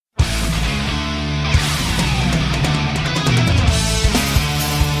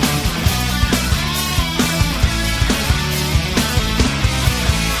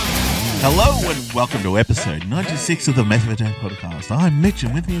Hello and welcome to episode 96 of the Massive Attack Podcast. I'm Mitch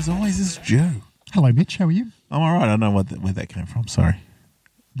and with me as always is Joe. Hello Mitch, how are you? I'm alright, I don't know where that came from, sorry.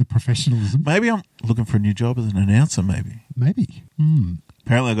 The professionalism. Maybe I'm looking for a new job as an announcer, maybe. Maybe.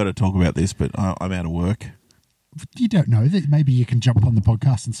 Apparently I've got to talk about this, but I'm out of work. You don't know that maybe you can jump on the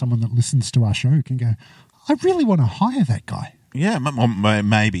podcast and someone that listens to our show can go, I really want to hire that guy. Yeah,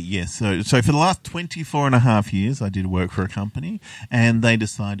 maybe, yes. So for the last 24 and a half years, I did work for a company, and they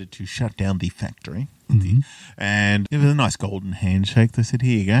decided to shut down the factory. And it was a nice golden handshake. They said,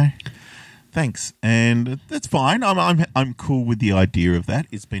 here you go. Thanks. And that's fine. I'm cool with the idea of that.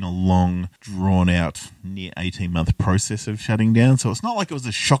 It's been a long, drawn-out, near 18-month process of shutting down, so it's not like it was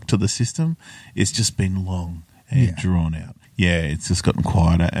a shock to the system. It's just been long and drawn out. Yeah, it's just gotten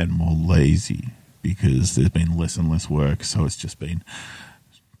quieter and more lazy, because there's been less and less work, so it's just been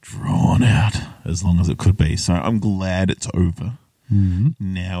drawn out as long as it could be. So I'm glad it's over.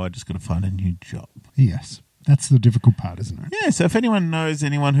 Now I just got to find a new job. Yes, that's the difficult part, isn't it? Yeah, so if anyone knows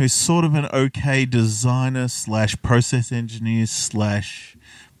anyone who's sort of an okay designer / process engineer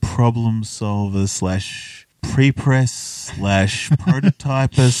 / problem solver / pre-press /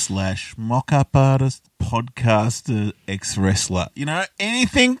 prototyper / mock-up artist, podcaster, ex-wrestler,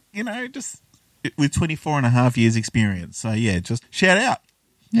 anything, just with 24 and a half years experience. So, yeah, just shout out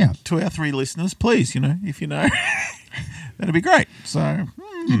to our 3 listeners, please, if you know. That'd be great. So,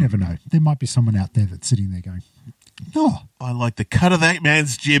 you never know. There might be someone out there that's sitting there going, oh. I like the cut of that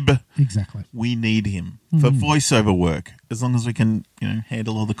man's jib. Exactly. We need him for voiceover work, as long as we can,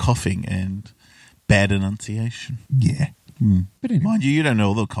 handle all the coughing and bad enunciation. Yeah. But anyway. Mind you don't know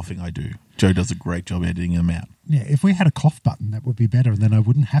all the coughing I do. Joe does a great job editing them out. Yeah, if we had a cough button, that would be better, and then I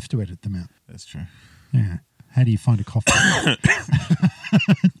wouldn't have to edit them out. That's true. Yeah. How do you find a cough button?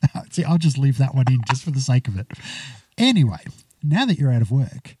 See, I'll just leave that one in just for the sake of it. Anyway, now that you're out of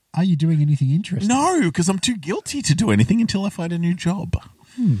work, are you doing anything interesting? No, because I'm too guilty to do anything until I find a new job.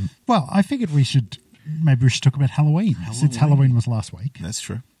 Well, I figured maybe we should talk about Halloween. Since Halloween was last week. That's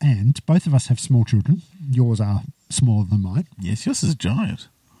true. And both of us have small children. Yours are smaller than mine. Yes, yours is a giant.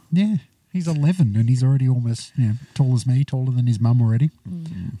 Yeah. He's 11 and he's already almost tall as me, taller than his mum already,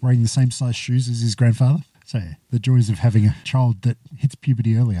 wearing the same size shoes as his grandfather. So, yeah, the joys of having a child that hits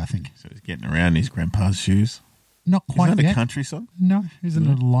puberty early, I think. So he's getting around in his grandpa's shoes. Not quite Isn't that yet. a country song? No, isn't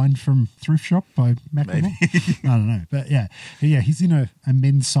it a line from Thrift Shop by Macklemore? I don't know. But yeah, he's in a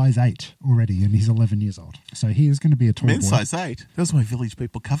men's size 8 already and he's 11 years old. So he is going to be a tall boy. Men's size 8? That was my Village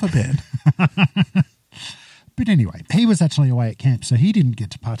People cover band. But anyway, he was actually away at camp, so he didn't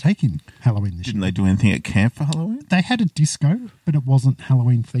get to partake in Halloween this year. Didn't they do anything at camp for Halloween? They had a disco, but it wasn't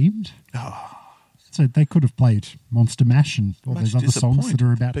Halloween themed. Oh. So they could have played Monster Mash and all those other songs that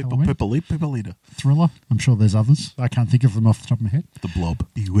are about Halloween. People eater. Thriller. I'm sure there's others. I can't think of them off the top of my head. The Blob.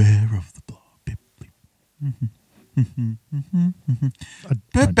 Beware of the Blob. Beep, beep.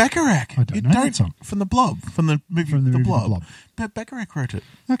 Burt Bacharach. I don't know that song. From The Blob. From the movie The Blob. Burt Bacharach wrote it.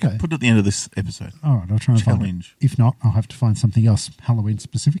 Okay. Put it at the end of this episode. All right, I'll try and find it. If not, I'll have to find something else Halloween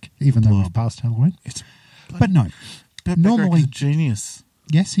specific, even though we've passed Halloween. But no. Burt Bacharach is a genius.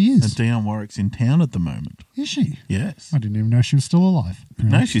 Yes, he is. And Dionne Warwick's in town at the moment. Is she? Yes. I didn't even know she was still alive. Really.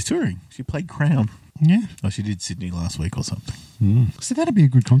 No, she's touring. She played Crown. Yeah. Oh, she did Sydney last week or something. So that'd be a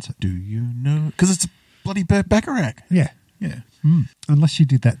good concert. Do you know? Because it's bloody Burt Bacharach. Yeah. Yeah. Unless she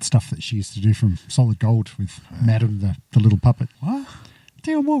did that stuff that she used to do from Solid Gold with Madam, the little puppet. What?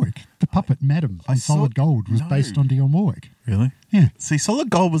 Dionne Warwick. The puppet Madam from Solid Gold was based on Dionne Warwick. Really? Yeah. See, Solid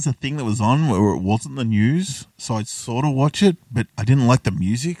Gold was a thing that was on where it wasn't the news, so I'd sort of watch it, but I didn't like the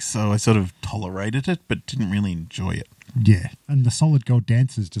music, so I sort of tolerated it, but didn't really enjoy it. Yeah. And the Solid Gold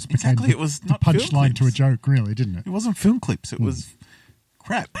dancers just became it was the not film punchline to a clips. joke, really, didn't it? It wasn't film clips. It was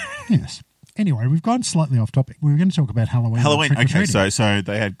crap. Yes. Anyway, we've gone slightly off topic. We were going to talk about Halloween. Okay, so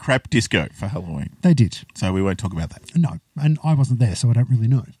they had crap disco for Halloween. They did. So we won't talk about that. No, and I wasn't there, so I don't really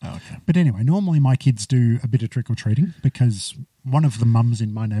know. Oh, okay. But anyway, normally my kids do a bit of trick-or-treating because one of the mums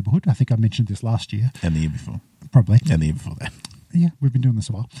in my neighbourhood, I think I mentioned this last year. And the year before. Probably. And the year before that. Yeah, we've been doing this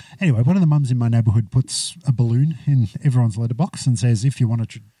a while. Anyway, one of the mums in my neighbourhood puts a balloon in everyone's letterbox and says, if you want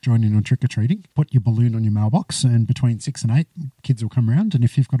to join in on trick-or-treating, put your balloon on your mailbox, and between 6 and 8, kids will come around, and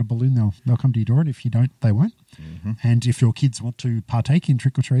if you've got a balloon, they'll come to your door, and if you don't, they won't. And if your kids want to partake in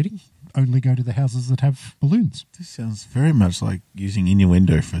trick-or-treating, only go to the houses that have balloons. This sounds very much like using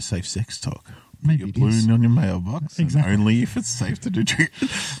innuendo for safe sex talk. Maybe Put your balloon on your mailbox. Exactly. And only if it's safe to do trick.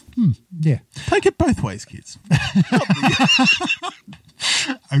 Yeah. Take it both ways, kids.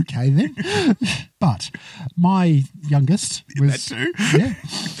 Okay then. But my youngest was That too? Yeah.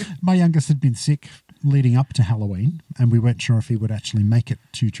 My youngest had been sick leading up to Halloween, and we weren't sure if he would actually make it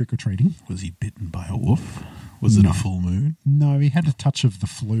to trick-or-treating. Was he bitten by a wolf? Was it a full moon? No, he had a touch of the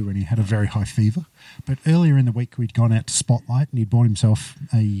flu and he had a very high fever. But earlier in the week, we'd gone out to Spotlight and he'd bought himself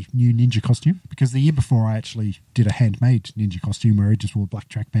a new ninja costume, because the year before I actually did a handmade ninja costume where he just wore black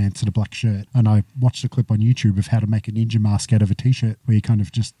track pants and a black shirt. And I watched a clip on YouTube of how to make a ninja mask out of a T-shirt, where you kind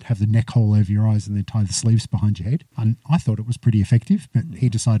of just have the neck hole over your eyes and then tie the sleeves behind your head. And I thought it was pretty effective, but he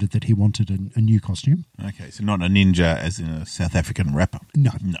decided that he wanted a new costume. Okay, so not a ninja as in a South African rapper.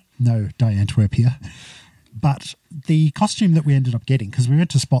 No, Die Antwerp here. But the costume that we ended up getting, because we went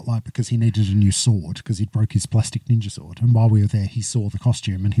to Spotlight because he needed a new sword, because he'd broke his plastic ninja sword. And while we were there, he saw the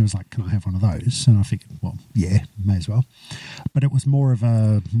costume and he was like, can I have one of those? And I figured, well, yeah, may as well. But it was more of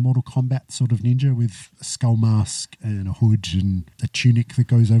a Mortal Kombat sort of ninja with a skull mask and a hood and a tunic that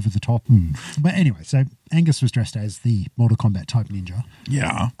goes over the top. But anyway, so Angus was dressed as the Mortal Kombat type ninja.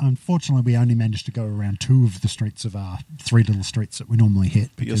 Yeah. Unfortunately, we only managed to go around 2 of the streets of our 3 little streets that we normally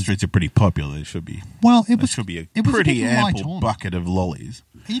hit. But your streets are pretty popular. There should be. Well, it should be a it was pretty a bit light ample on. bucket of lollies.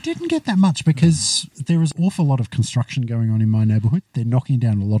 You didn't get that much because there was an awful lot of construction going on in my neighbourhood. They're knocking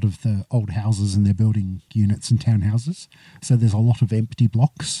down a lot of the old houses and they're building units and townhouses. So there's a lot of empty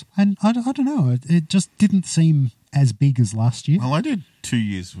blocks. And I don't know, it just didn't seem as big as last year. Well, I did 2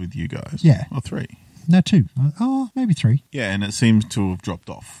 years with you guys. Yeah. Or 3. No, 2. Maybe 3. Yeah, and it seems to have dropped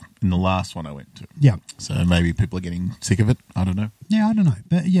off in the last one I went to. Yeah. So maybe people are getting sick of it. I don't know. Yeah, I don't know.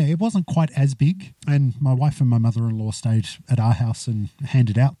 But yeah, it wasn't quite as big. And my wife and my mother-in-law stayed at our house and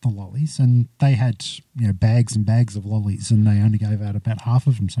handed out the lollies. And they had, bags and bags of lollies and they only gave out about half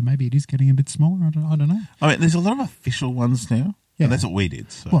of them. So maybe it is getting a bit smaller. I don't know. I mean, there's a lot of official ones now. Yeah. And that's what we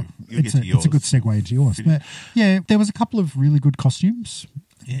did. So well, it's a good segue into yours. But yeah, there was a couple of really good costumes.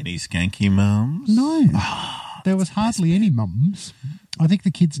 Any skanky mums? No. There was hardly any mums. I think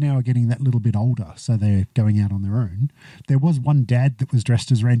the kids now are getting that little bit older, so they're going out on their own. There was one dad that was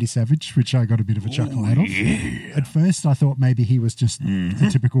dressed as Randy Savage, which I got a bit of a chuckle out of. Yeah. At first, I thought maybe he was just a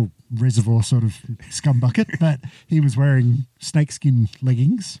typical reservoir sort of scumbucket, but he was wearing snakeskin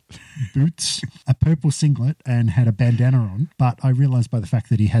leggings, boots, a purple singlet, and had a bandana on. But I realised by the fact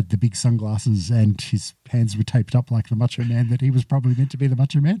that he had the big sunglasses and his hands were taped up like the Macho Man that he was probably meant to be the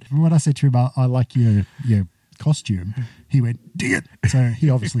Macho Man. When I said to him, I like your costume, he went, dig it. So he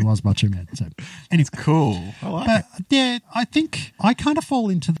obviously was Macho Man. So It's cool. I like it. Yeah, I think I kind of fall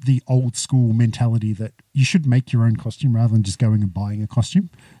into the old school mentality that you should make your own costume rather than just going and buying a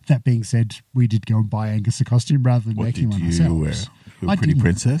costume. That being said, we did go and buy Angus a costume rather than making one ourselves. What did you wear? You a pretty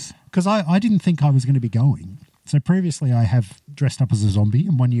princess? Because I didn't think I was going to be going. So previously I have dressed up as a zombie,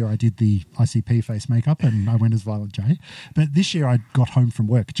 and one year I did the ICP face makeup and I went as Violent J. But this year I got home from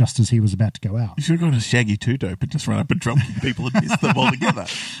work just as he was about to go out. You should have gone as Shaggy 2 Dope and just run up and drop people and miss them all together.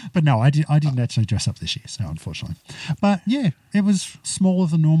 But no, I didn't actually dress up this year, so unfortunately. But yeah, it was smaller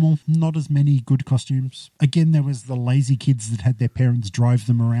than normal, not as many good costumes. Again, there was the lazy kids that had their parents drive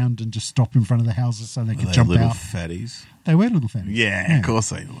them around and just stop in front of the houses so they could jump little out. fatties. They were little fatties. Yeah, of course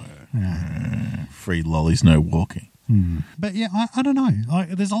they were. Free lollies, no walking. But yeah, I don't know.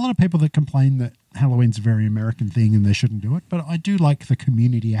 There's a lot of people that complain that Halloween's a very American thing and they shouldn't do it. But I do like the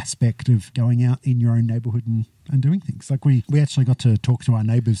community aspect of going out in your own neighbourhood and doing things. Like we actually got to talk to our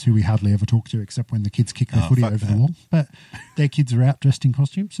neighbours who we hardly ever talk to except when the kids kick their footy over the wall. But their kids are out dressed in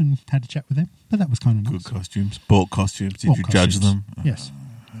costumes and had a chat with them. But that was kind of nice. Good costumes. Bought costumes. Did you judge them? Yes.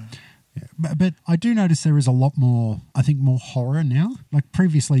 Yeah, but I do notice there is a lot more, I think, more horror now. Like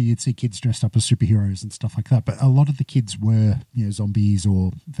previously you'd see kids dressed up as superheroes and stuff like that, but a lot of the kids were, zombies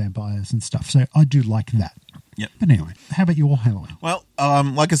or vampires and stuff. So I do like that. Yep. But anyway, how about your Halloween? Well,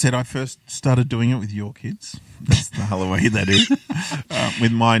 like I said, I first started doing it with your kids. That's the Halloween, that is.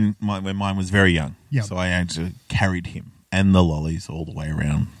 With mine, when mine was very young. Yep. So I actually carried him and the lollies all the way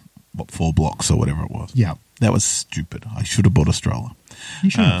around, 4 blocks or whatever it was. Yeah. That was stupid. I should have bought a stroller. You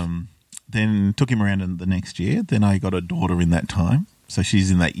should have. Then took him around in the next year. Then I got a daughter in that time. So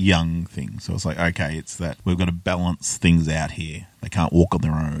she's in that young thing. So it's like, okay, it's that we've got to balance things out here. They can't walk on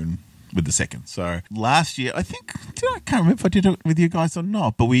their own with the second. So last year, I can't remember if I did it with you guys or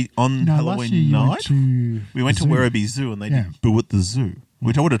not, but Halloween night, we went to Werribee Zoo and they did Boo at the Zoo,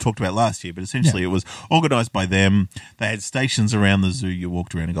 which I would have talked about last year, but essentially it was organised by them. They had stations around the zoo. You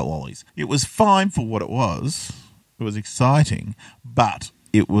walked around and got lollies. It was fine for what it was. It was exciting, but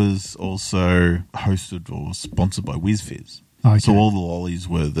it was also hosted or sponsored by WizFizz. Okay. So all the lollies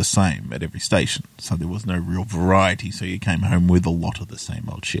were the same at every station. So there was no real variety. So you came home with a lot of the same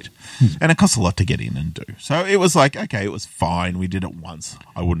old shit. And it costs a lot to get in and do. So it was like, okay, it was fine. We did it once.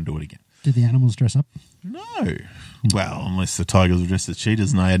 I wouldn't do it again. Did the animals dress up? No. Well, unless the tigers were dressed as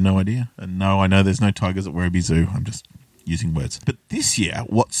cheetahs and I had no idea. And no, I know there's no tigers at Werribee Zoo. I'm just using words. But this year,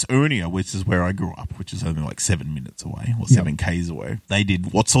 Watsonia, which is where I grew up, which is only like 7 minutes away or 7 Ks away, they did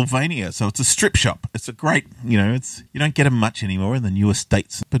Wattsylvania. So it's a strip shop. It's a great, you don't get them much anymore in the newer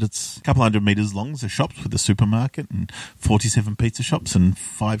states, but it's a couple 100 metres long. So shops with a supermarket and 47 pizza shops and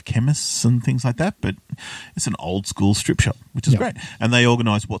 5 chemists and things like that. But it's an old school strip shop, which is great. And they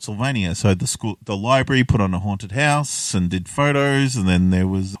organised Wattsylvania. So the library put on a haunted house and did photos, and then there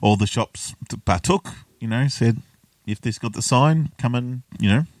was all the shops partook, said, if this got the sign, come and,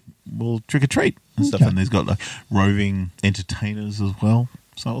 we'll trick or treat and stuff. And there's got like roving entertainers as well.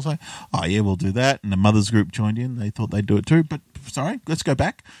 So I was like, oh, yeah, we'll do that. And the mothers group joined in. They thought they'd do it too. But sorry, let's go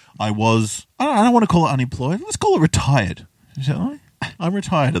back. I don't want to call it unemployed. Let's call it retired. Shall I? I'm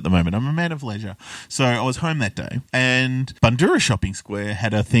retired at the moment. I'm a man of leisure. So I was home that day. And Bundoora Shopping Square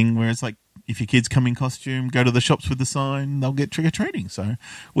had a thing where it's like, if your kids come in costume, go to the shops with the sign, they'll get trick-or-treating. So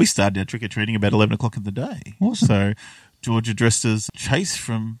we started our trick-or-treating about 11 o'clock in the day. Awesome. So Georgia dressed as Chase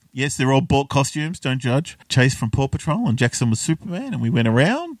from, yes, they're all bought costumes, don't judge. Chase from Paw Patrol, and Jackson was Superman, and we went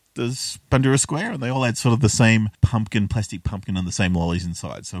around this Bundoora Square, and they all had sort of the same plastic pumpkin, and the same lollies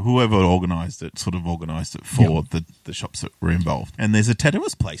inside. So whoever organised it sort of organised it for the shops that were involved. And there's a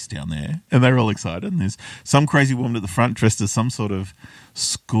tattooist place down there, and they're all excited. And there's some crazy woman at the front dressed as some sort of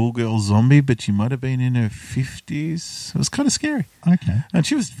schoolgirl zombie, but she might have been in her 50s. It was kind of scary. Okay. And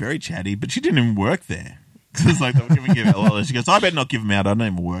she was very chatty, but she didn't even work there. It's like, they were giving out lollies. She goes, I better not give them out. I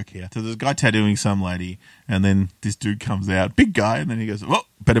don't even work here. So there's a guy tattooing some lady, and then this dude comes out, big guy, and then he goes, well,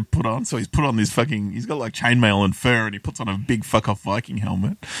 better put on. So he's put on this he's got like chainmail and fur, and he puts on a big fuck-off Viking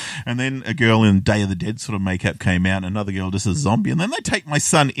helmet. And then a girl in Day of the Dead sort of makeup came out, and another girl just a zombie. And then they take my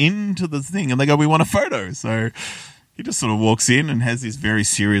son into the thing, and they go, we want a photo. So he just sort of walks in and has this very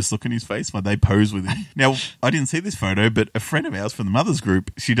serious look on his face while they pose with him. Now, I didn't see this photo, but a friend of ours from the mothers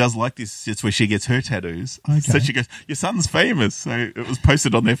group, she does like this. It's where she gets her tattoos. Okay. So she goes, your son's famous. So it was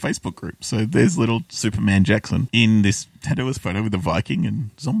posted on their Facebook group. So there's little Superman Jackson in this tattooist photo with a Viking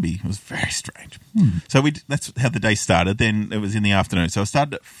and zombie. It was very strange. So that's how the day started. Then it was in the afternoon. So I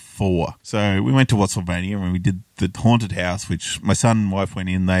started at 4. So we went to Wattsylvania and we did the haunted house, which my son and wife went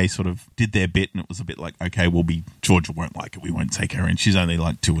in. They sort of did their bit, and it was a bit like, okay, Georgia won't like it. We won't take her in. She's only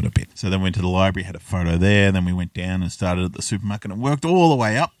like 2 and a bit. So then we went to the library, had a photo there. Then we went down and started at the supermarket and worked all the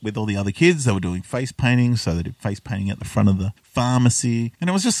way up with all the other kids. They were doing face painting. So they did face painting at the front of the pharmacy. And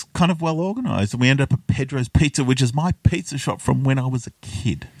it was just kind of well organised. And we ended up at Pedro's Pizza, which is my pizza shop from when I was a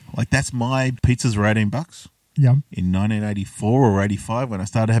kid. Like, that's my pizzas were $18. Yeah. In 1984 or 85, when I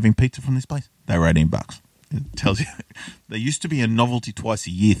started having pizza from this place, they were $18. It tells you. There used to be a novelty twice a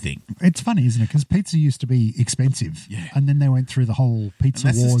year thing. It's funny, isn't it? Because pizza used to be expensive. Yeah. And then they went through the whole pizza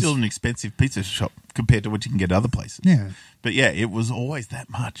and that's wars. still an expensive pizza shop compared to what you can get at other places. Yeah. But yeah, it was always that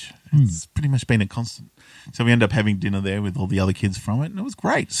much. It's pretty much been a constant. So we ended up having dinner there with all the other kids from it, and it was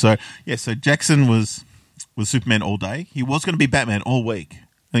great. So, yeah, so Jackson was Superman all day. He was going to be Batman all week.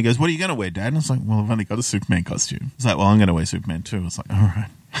 And he goes, what are you going to wear, Dad? And I was like, well, I've only got a Superman costume. He's like, well, I'm going to wear Superman too. I was like, all right,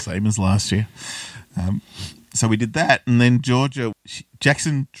 same as last year. So we did that. And then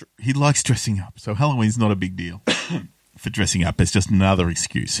Jackson, he likes dressing up. So Halloween's not a big deal for dressing up. It's just another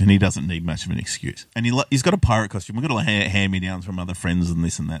excuse. And he doesn't need much of an excuse. And he's got a pirate costume. We've got a hand-me-downs from other friends and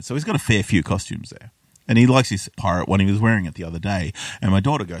this and that. So he's got a fair few costumes there. And he likes his pirate one. He was wearing it the other day. And my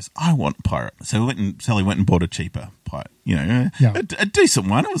daughter goes, I want pirate. So Sally went and bought a cheaper pirate, a decent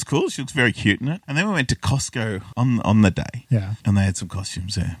one. It was cool. She looks very cute in it. And then we went to Costco on the day. Yeah. And they had some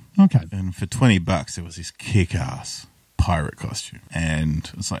costumes there. Okay. And for $20, there was this kick-ass pirate costume. And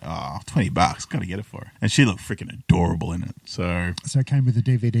it's like, $20, got to get it for her. And she looked freaking adorable in it. So it came with a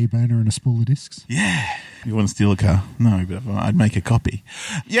DVD burner and a spool of discs? Yeah. You want to steal a car? No, but I'd make a copy.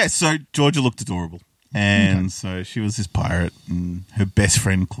 Yeah, so Georgia looked adorable. And so she was this pirate, and her best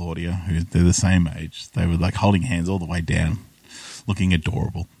friend Claudia, who they're the same age, they were like holding hands all the way down, looking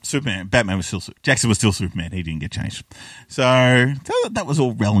adorable. Batman was still, Jackson was still Superman. He didn't get changed. So that was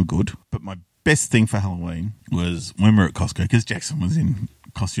all well and good. But my best thing for Halloween was when we were at Costco, because Jackson was in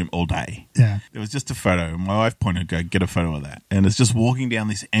costume all day. Yeah. There was just a photo. My wife pointed, go get a photo of that. And it's just walking down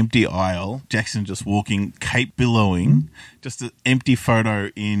this empty aisle. Jackson just walking, cape billowing, just an empty photo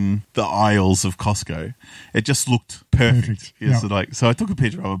in the aisles of Costco. It just looked perfect. Yeah. So I took a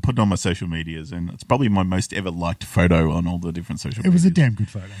picture of it, put it on my social medias, and it's probably my most ever liked photo on all the different social medias. It was a damn good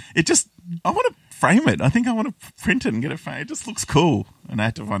photo. I want to frame it. I think I want to print it and get it framed. It just looks cool. And I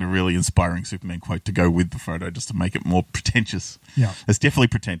had to find a really inspiring Superman quote to go with the photo just to make it more pretentious. Yeah. It's definitely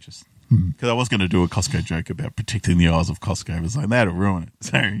pretentious. Because I was going to do a Costco joke about protecting the eyes of Costco. I was like, that'll ruin it.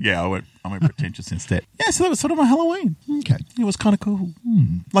 So, yeah, I went pretentious instead. Yeah, so that was sort of my Halloween. Okay. It was kind of cool.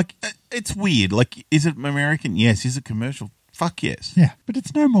 Like, it's weird. Like, is it American? Yes. Is it commercial? Fuck yes. Yeah, but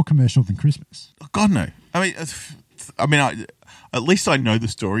it's no more commercial than Christmas. Oh, God, no. At least I know the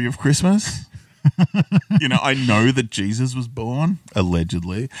story of Christmas. I know that Jesus was born,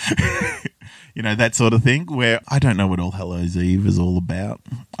 allegedly. That sort of thing, where I don't know what All Hallows Eve is all about.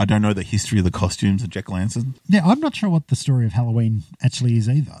 I don't know the history of the costumes of Jack-o'-lantern. Yeah, I'm not sure what the story of Halloween actually is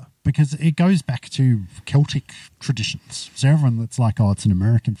either, because it goes back to Celtic traditions. So everyone that's like, oh, it's an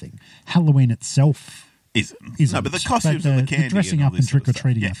American thing. Halloween itself isn't. No, but the costumes and the candy. The dressing up and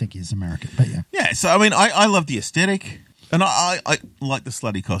trick-or-treating, I think, is American. But yeah. Yeah, so I love the aesthetic. And I like the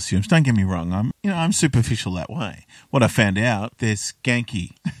slutty costumes. Don't get me wrong. I'm superficial that way. What I found out, they're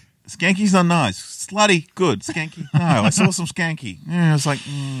skanky. Skanky's not nice. Slutty, good. Skanky, no. I saw some skanky. Yeah, I was like,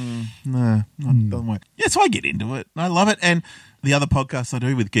 no, doesn't work. Yeah, so I get into it. I love it. And the other podcasts I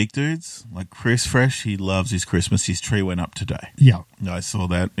do with geek dudes, like Chris Fresh, he loves his Christmas. His tree went up today. Yeah. I saw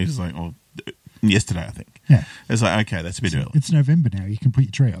that. He was like, yesterday, I think. Yeah. It's like, okay, that's a bit early. It's November now. You can put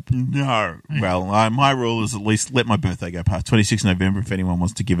your tree up. No. Well, my rule is at least let my birthday go past 26th November if anyone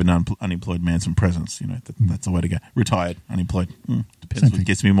wants to give an unemployed man some presents. That's the way to go. Retired, unemployed. Depends what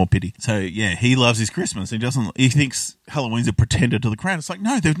gets me more pity. So, yeah, he loves his Christmas. He thinks Halloween's a pretender to the crown. It's like,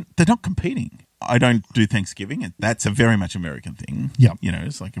 no, they're not competing. I don't do Thanksgiving. That's a very much American thing. Yeah.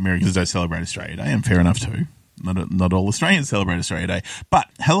 It's like Americans don't celebrate Australia Day, and fair enough too. Not all Australians celebrate Australia Day. But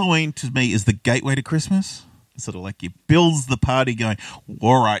Halloween, to me, is the gateway to Christmas. It's sort of like it builds the party going,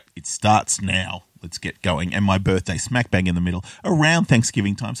 all right, it starts now. Let's get going. And my birthday, smack bang in the middle, around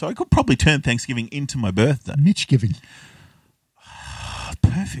Thanksgiving time. So I could probably turn Thanksgiving into my birthday. Mitch giving.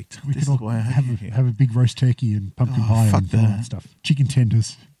 Perfect. We could all have a big roast turkey and pumpkin pie and all that stuff. Chicken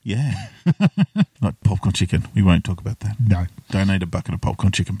tenders. Yeah. Not popcorn chicken. We won't talk about that. No. Donate a bucket of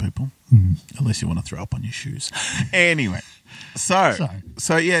popcorn chicken, people. Unless you want to throw up on your shoes. Anyway. So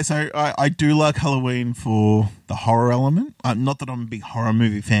I do like Halloween for the horror element. Not that I'm a big horror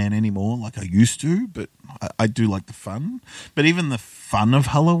movie fan anymore like I used to, but I do like the fun. But even the fun of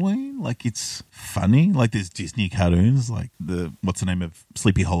Halloween, like it's funny. Like there's Disney cartoons like what's the name of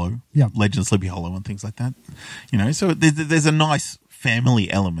Sleepy Hollow? Yeah. Legend of Sleepy Hollow and things like that. So there's a nice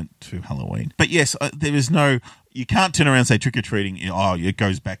family element to Halloween. But yes, there is you can't turn around and say trick-or-treating, it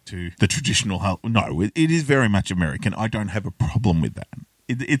goes back to the traditional No, it is very much American. I don't have a problem with that.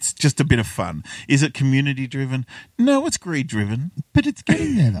 It's just a bit of fun. Is it community-driven? No, it's greed-driven. But it's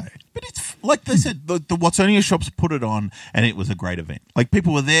getting there, though. But it's, like they said, the Watsonia shops put it on, and it was a great event. Like,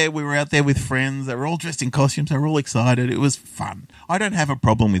 people were there, we were out there with friends, they were all dressed in costumes, they were all excited, it was fun. I don't have a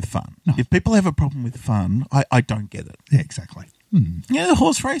problem with fun. No. If people have a problem with fun, I don't get it. Yeah, exactly. Yeah,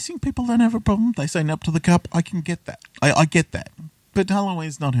 horse racing, people don't have a problem. They say up to the cup. I can get that. I get that. But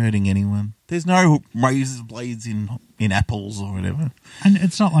Halloween's not hurting anyone. There's no razor blades in apples or whatever. And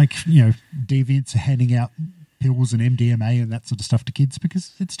it's not like, deviants are handing out pills and MDMA and that sort of stuff to kids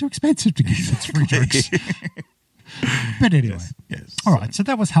because it's too expensive to give kids free drugs. But anyway. Yes. All right, so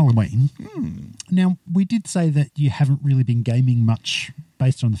that was Halloween. Now, we did say that you haven't really been gaming much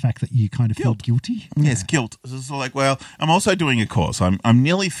based on the fact that you kind of felt guilty. Yes, guilt. It's like, well, I'm also doing a course. I'm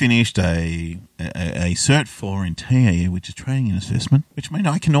nearly finished a Cert 4 in TAE, which is Training and Assessment, which means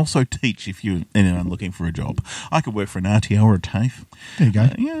I can also teach if you're anyone looking for a job. I could work for an RTO or a TAFE. There you go.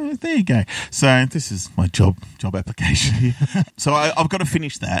 Yeah, there you go. So this is my job application here. So I've got to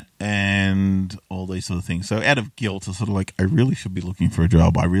finish that and all these sort of things. So out of guilt, it's sort of like, I really should be looking for a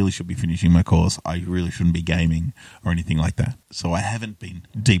job. I really should be finishing my course. I really shouldn't be gaming or anything like that. So I haven't been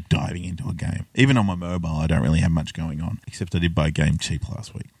deep diving into a game. Even on my mobile, I don't really have much going on, except I did buy a game cheap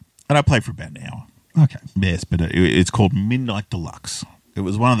last week. And I played for about an hour. Okay. Yes, but it's called Midnight Deluxe. It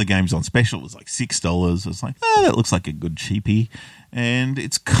was one of the games on special. It was like $6. It's like, that looks like a good cheapie. And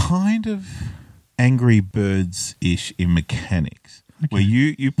it's kind of Angry Birds-ish in mechanics. Okay. Where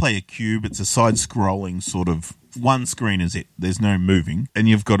you play a cube. It's a side-scrolling sort of, one screen is it. There's no moving. And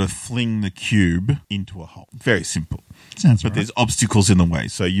you've got to fling the cube into a hole. Very simple. Sounds but right. There's obstacles in the way.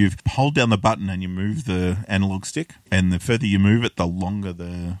 So you hold down the button and you move the analog stick. And the further you move it, the longer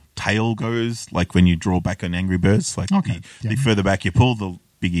the tail goes. Like when you draw back on Angry Birds. Like the further back you pull, the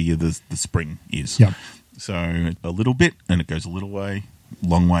bigger the spring is. Yep. So a little bit and it goes a little way.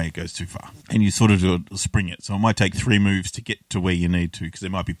 Long way, it goes too far. And you sort of spring it. So it might take 3 moves to get to where you need to, because there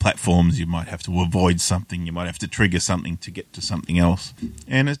might be platforms, you might have to avoid something, you might have to trigger something to get to something else.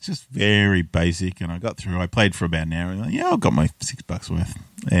 And it's just very basic. And I got through, I played for about an hour, and I got my $6 worth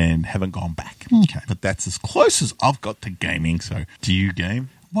and haven't gone back. Okay. But that's as close as I've got to gaming. So do you game?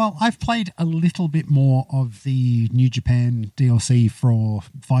 Well, I've played a little bit more of the New Japan DLC for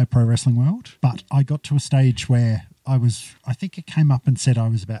Fire Pro Wrestling World, but I got to a stage where I think it came up and said I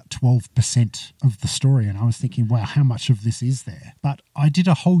was about 12% of the story, and I was thinking, wow, how much of this is there? But I did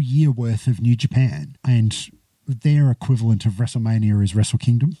a whole year worth of New Japan, and their equivalent of WrestleMania is Wrestle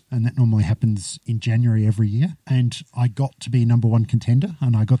Kingdom, and that normally happens in January every year. And I got to be number one contender,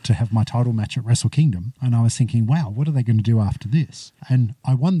 and I got to have my title match at Wrestle Kingdom. And I was thinking, wow, what are they going to do after this? And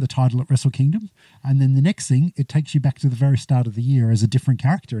I won the title at Wrestle Kingdom. And then the next thing, it takes you back to the very start of the year as a different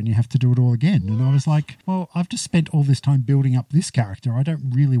character, and you have to do it all again. And I was like, well, I've just spent all this time building up this character. I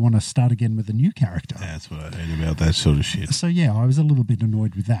don't really want to start again with a new character. That's what I hate about that sort of shit. So yeah, I was a little bit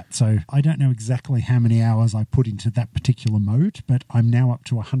annoyed with that. So I don't know exactly how many hours I put into that particular mode, but I'm now up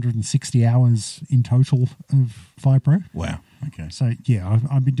to 160 hours in total of Fire Pro. Wow. Okay. So yeah,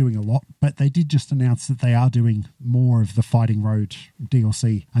 I've been doing a lot, but they did just announce that they are doing more of the Fighting Road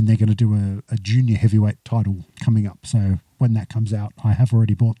DLC, and they're going to do a junior heavyweight title coming up. So when that comes out, I have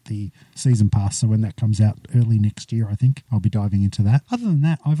already bought the season pass, so when that comes out early next year, I think I'll be diving into that. Other than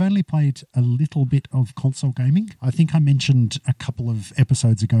that, I've only played a little bit of console gaming. I think I mentioned a couple of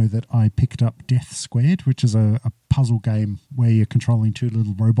episodes ago that I picked up Death Squared, which is a puzzle game where you're controlling two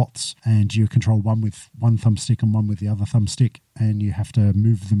little robots, and you control one with one thumbstick and one with the other thumbstick, and you have to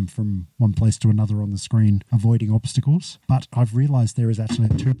move them from one place to another on the screen, avoiding obstacles. But I've realised there is actually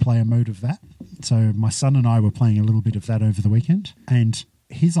a two-player mode of that. So my son and I were playing a little bit of that over the weekend, and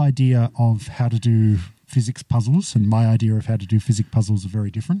his idea of how to do physics puzzles and my idea of how to do physics puzzles are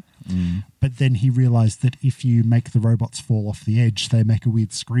very different. But then he realised that if you make the robots fall off the edge, they make a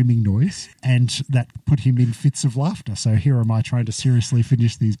weird screaming noise, and that put him in fits of laughter. So here am I trying to seriously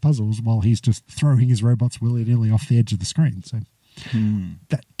finish these puzzles while he's just throwing his robots willy-nilly off the edge of the screen. So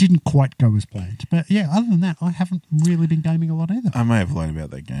that didn't quite go as planned. But yeah, other than that, I haven't really been gaming a lot either. I may have lied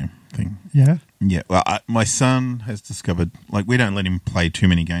about that game thing. Yeah? Yeah. Well, my son has discovered, like, we don't let him play too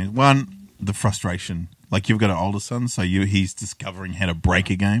many games. One, the frustration. Like, you've got an older son, so he's discovering how to break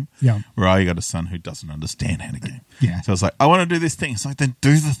a game. Yeah. Where I got a son who doesn't understand how to game. Yeah. So it's like, I want to do this thing. It's like, then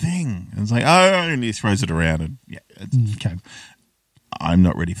do the thing. And it's like, oh, and he throws it around. And yeah. Okay. I'm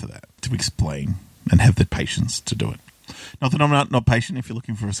not ready for that, to explain and have the patience to do it. Not that I'm not patient. If you're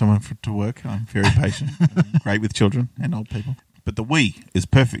looking for someone to work, I'm very patient. I'm great with children and old people. But the Wii is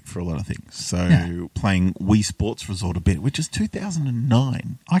perfect for a lot of things. So playing Wii Sports Resort a bit, which is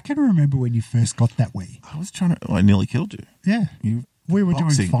 2009. I can remember when you first got that Wii. I nearly killed you. Yeah. We were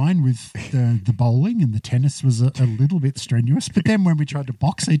doing fine with the bowling, and the tennis was a little bit strenuous. But then when we tried to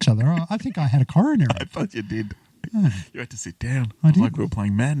box each other, I think I had a coronary. I thought you did. Oh. You had to sit down. I did. Like we were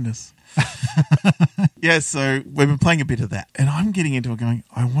playing Madness. Yeah, so we've been playing a bit of that. And I'm getting into it going,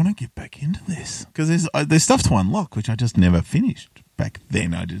 I want to get back into this. Because there's stuff to unlock, which I just never finished back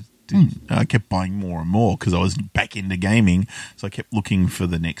then. I just didn't. I kept buying more and more because I was back into gaming. So I kept looking for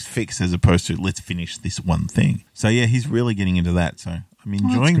the next fix as opposed to let's finish this one thing. So yeah, he's really getting into that. So I'm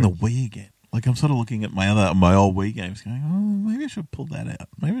enjoying the Wii again. Like, I'm sort of looking at my old Wii games going, oh, maybe I should pull that out.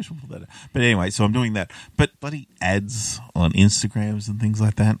 But anyway, so I'm doing that. But bloody ads on Instagrams and things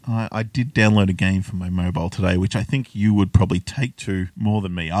like that. I did download a game for my mobile today, which I think you would probably take to more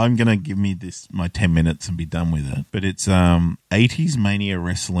than me. I'm going to give me my 10 minutes and be done with it. But it's 80s Mania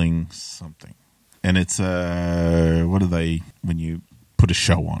Wrestling something. And it's, what are they, when you put a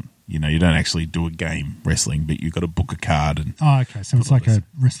show on? You know, you don't actually do a game wrestling, but you've got to book a card. Okay. So it's like a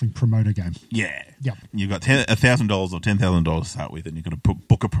wrestling promoter game. Yeah. Yep. You've got $1,000 or $10,000 to start with, and you've got to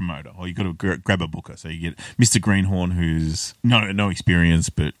book a promoter, or you've got to grab a booker. So you get Mr. Greenhorn, who's no experience,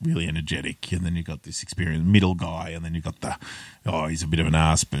 but really energetic. And then you've got this experienced middle guy, and then you've got he's a bit of an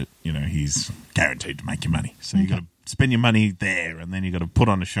ass, but, you know, he's guaranteed to make you money. So you've got to spend your money there, and then you've got to put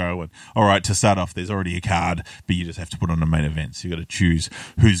on a show. And all right, to start off, there's already a card, but you just have to put on a main event. So you've got to choose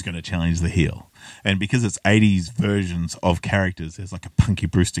who's going to challenge the heel. And because it's 80s versions of characters, there's like a Punky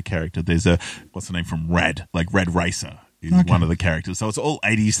Brewster character. There's what's the name from Rad? Like Red Racer is one of the characters. So it's all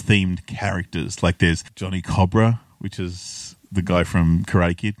 80s themed characters. Like there's Johnny Cobra, which is the guy from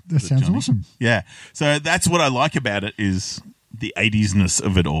Karate Kid. That sounds awesome. Yeah. So that's what I like about it is the 80s-ness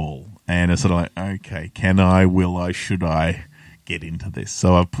of it all. And it's sort of like, okay, will I, should I get into this?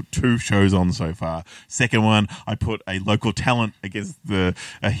 So I've put 2 shows on so far. Second one, I put a local talent against a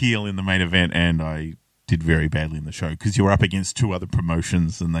heel in the main event, and I did very badly in the show because you were up against 2 other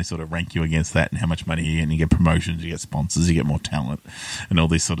promotions, and they sort of rank you against that and how much money you get, and you get promotions, you get sponsors, you get more talent, and all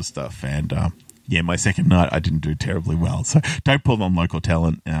this sort of stuff. And Yeah, my second night I didn't do terribly well. So don't pull on local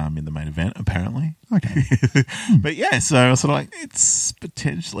talent in the main event, apparently. Okay. But yeah, so I was sort of like, it's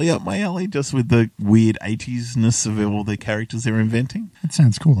potentially up my alley just with the weird 80s-ness of all the characters they're inventing. It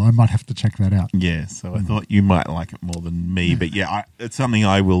sounds cool. I might have to check that out. Yeah, so I thought you might like it more than me. Yeah. But yeah, it's something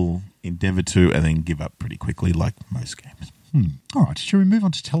I will endeavour to and then give up pretty quickly like most games. All right, shall we move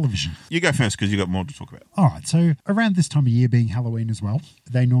on to television? You go first because you've got more to talk about. All right, so around this time of year, being Halloween as well,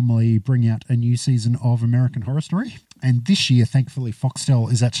 they normally bring out a new season of American Horror Story. And this year, thankfully,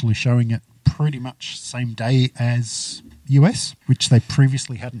 Foxtel is actually showing it pretty much same day as US, which they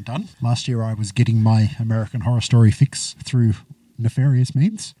previously hadn't done. Last year, I was getting my American Horror Story fix through nefarious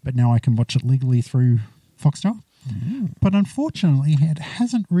means, but now I can watch it legally through Foxtel. But unfortunately, it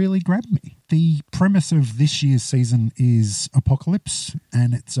hasn't really grabbed me. The premise of this year's season is apocalypse,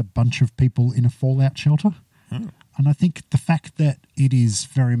 and it's a bunch of people in a fallout shelter. And I think the fact that it is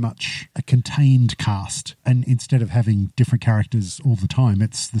very much a contained cast, and instead of having different characters all the time,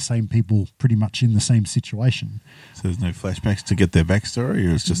 it's the same people pretty much in the same situation. So there's no flashbacks to get their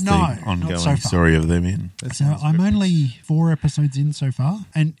backstory, or it's just the ongoing story of them in? So I'm only 4 episodes in so far,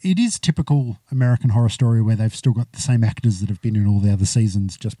 and it is typical American Horror Story where they've still got the same actors that have been in all the other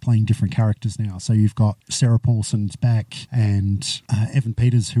seasons, just playing different characters now. So you've got Sarah Paulson's back, and Evan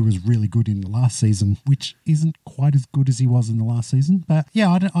Peters, who was really good in the last season, which isn't quite as good as he was in the last season. But yeah,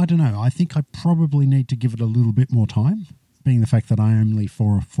 I don't know. I think I probably need to give it a little bit more time, being the fact that I am only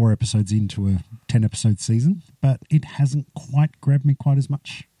four episodes into a 10-episode season, but it hasn't quite grabbed me quite as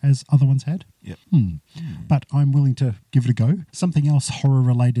much as other ones had. Yep. But I'm willing to give it a go. Something else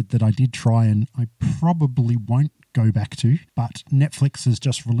horror-related that I did try and I probably won't go back to, but Netflix has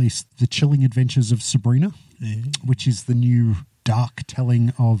just released The Chilling Adventures of Sabrina, which is the new dark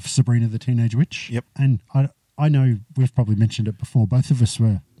telling of Sabrina the Teenage Witch. Yep. And I know we've probably mentioned it before. Both of us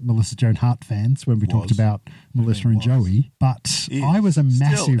were Melissa Joan Hart fans when we talked about Melissa and Joey. But I was a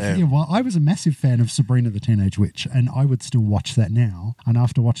massive fan of Sabrina the Teenage Witch, and I would still watch that now. And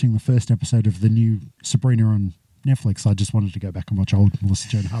after watching the first episode of the new Sabrina on Netflix, I just wanted to go back and watch old Melissa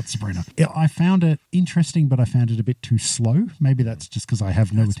Joan Hart Sabrina. I found it interesting, but I found it a bit too slow. Maybe that's just because I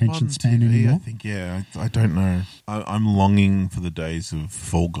have no attention span anymore. I think, I don't know. I'm longing for the days of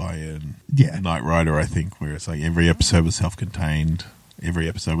Fall Guy and Knight Rider, I think, where it's like every episode was self-contained. Every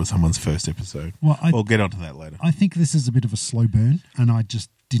episode was someone's first episode. Well, we'll get onto that later. I think this is a bit of a slow burn, and I just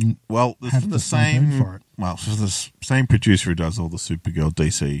didn't have the same for it. Well, it's the same producer who does all the Supergirl,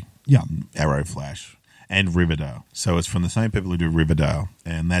 DC, Arrow, Flash, and Riverdale. So it's from the same people who do Riverdale,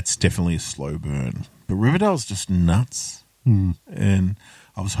 and that's definitely a slow burn. But Riverdale's just nuts. And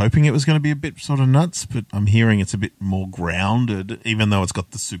I was hoping it was going to be a bit sort of nuts, but I'm hearing it's a bit more grounded, even though it's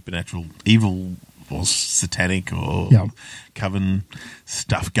got the supernatural evil or satanic or coven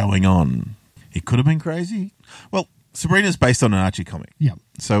stuff going on. It could have been crazy. Well, Sabrina's based on an Archie comic. Yeah.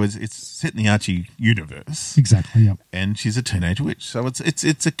 So it's set in the Archie universe. Exactly, yeah. And she's a teenage witch. So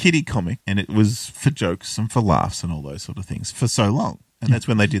it's a kiddie comic, and it was for jokes and for laughs and all those sort of things for so long. And that's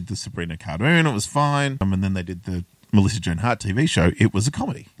when they did the Sabrina cartoon. It was fine. And then they did the Melissa Joan Hart TV show. It was a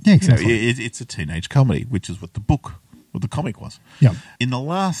comedy. Yeah, exactly. It's a teenage comedy, which is what the comic was. Yeah. In the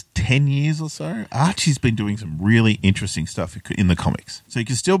last 10 years or so, Archie's been doing some really interesting stuff in the comics. So you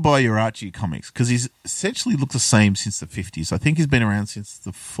can still buy your Archie comics because he's essentially looked the same since the 50s. I think he's been around since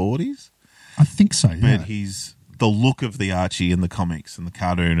the 40s. I think so, yeah. But the look of the Archie in the comics and the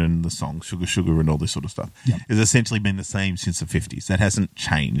cartoon and the song Sugar Sugar and all this sort of stuff has essentially been the same since the 50s. That hasn't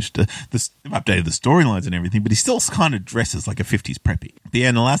changed. They've updated the storylines and everything, but he still kind of dresses like a 50s preppy. But yeah,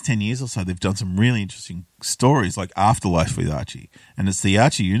 in the last 10 years or so, they've done some really interesting stories like Afterlife with Archie. And it's the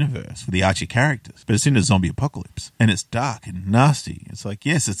Archie universe for the Archie characters, but it's in a zombie apocalypse. And it's dark and nasty. It's like,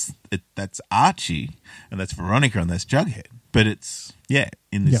 yes, that's Archie, and that's Veronica, and that's Jughead. But it's,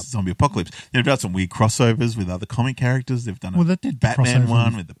 in this zombie apocalypse. They've done some weird crossovers with other comic characters. They've done a Batman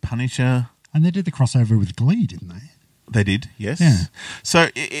one with the Punisher. And they did the crossover with Glee, didn't they? They did, yes. Yeah. So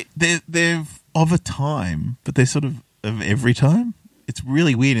they're of a time, but they're sort of every time. It's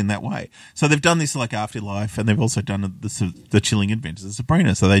really weird in that way. So they've done this like Afterlife, and they've also done the Chilling Adventures of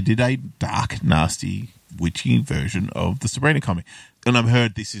Sabrina. So they did a dark, nasty, witchy version of the Sabrina comic. And I've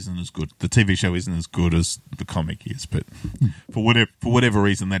heard this isn't as good. The TV show isn't as good as the comic is, but for whatever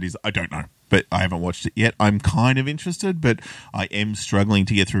reason that is, I don't know. But I haven't watched it yet. I'm kind of interested, but I am struggling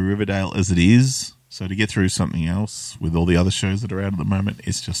to get through Riverdale as it is. So to get through something else with all the other shows that are out at the moment,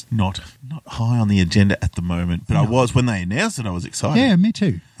 it's just not high on the agenda at the moment. But I was, when they announced it, I was excited. Yeah, me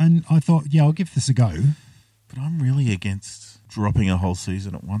too. And I thought, I'll give this a go. But I'm really against dropping a whole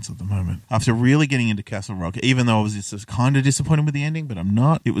season at once at the moment. After really getting into Castle Rock, even though I was just kind of disappointed with the ending, but I'm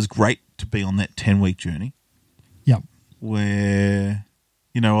not. It was great to be on that 10-week journey Yep. where,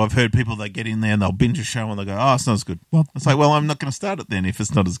 I've heard people, they get in there and they'll binge a show and they'll go, oh, it's not as good. Well, it's like, well, I'm not going to start it then if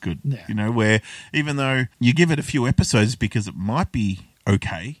it's not as good. Yeah. Where even though you give it a few episodes because it might be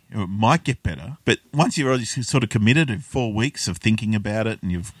okay, or it might get better, but once you're already sort of committed to 4 weeks of thinking about it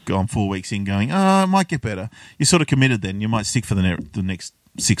and you've gone 4 weeks in going, oh, it might get better, you're sort of committed then. You might stick for the next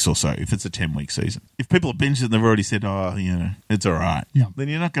 6 or so if it's a 10-week season. If people have binged it and they've already said, oh, it's all right, then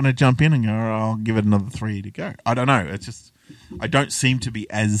you're not going to jump in and go, oh, I'll give it another 3 to go. I don't know. It's just, I don't seem to be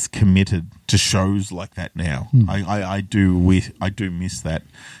as committed to shows like that now. I do miss that.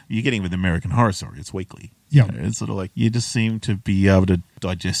 You're getting with American Horror Story. It's weekly. Yeah. It's sort of like you just seem to be able to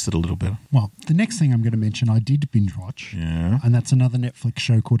digest it a little better. Well, the next thing I'm going to mention, I did binge watch. Yeah. And that's another Netflix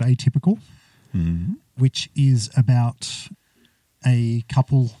show called Atypical, which is about a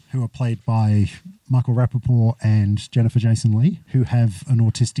couple who are played by Michael Rappaport and Jennifer Jason Leigh, who have an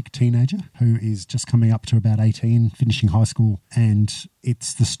autistic teenager who is just coming up to about 18, finishing high school, and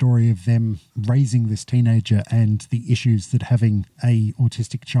it's the story of them raising this teenager and the issues that having a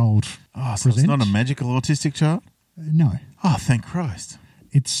autistic child So it's not a magical autistic child? No. Oh, thank Christ.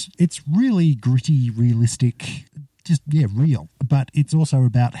 It's really gritty, realistic, just, real. But it's also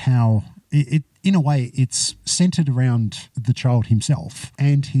about how it in a way, it's centered around the child himself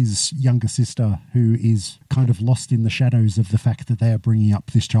and his younger sister, who is kind of lost in the shadows of the fact that they are bringing up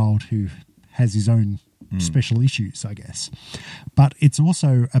this child who has his own special issues, I guess. But it's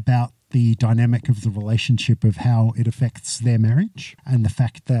also about the dynamic of the relationship, of how it affects their marriage, and the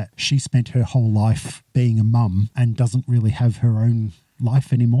fact that she spent her whole life being a mum and doesn't really have her own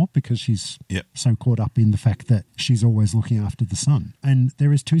life anymore because she's so caught up in the fact that she's always looking after the son. And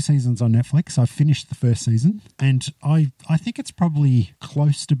there is 2 seasons on Netflix. I've finished the first season, and I think it's probably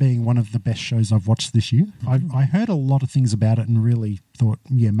close to being one of the best shows I've watched this year. I heard a lot of things about it and really thought,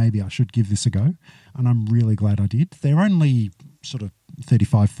 maybe I should give this a go, and I'm really glad I did. They're only sort of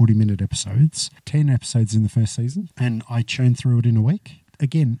 35, 40-minute episodes, 10 episodes in the first season, and I churned through it in a week.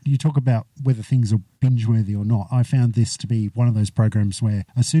 Again, you talk about whether things are binge-worthy or not. I found this to be one of those programs where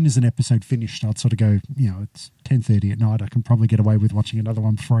as soon as an episode finished, I'd sort of go, it's 10:30 at night. I can probably get away with watching another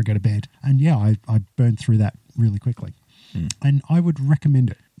one before I go to bed. And I burned through that really quickly. And I would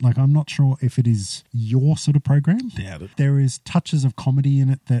recommend it. Like, I'm not sure if it is your sort of program. Doubt it. There is touches of comedy in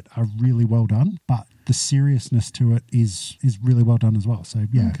it that are really well done, but the seriousness to it is really well done as well. So,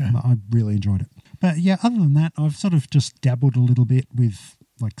 I really enjoyed it. But, other than that, I've sort of just dabbled a little bit with,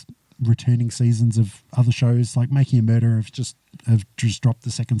 like, returning seasons of other shows. Like Making a Murder have just dropped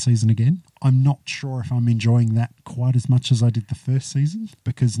the second season again. I'm not sure if I'm enjoying that quite as much as I did the first season,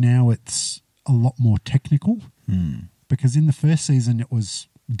 because now it's a lot more technical. Because in the first season it was,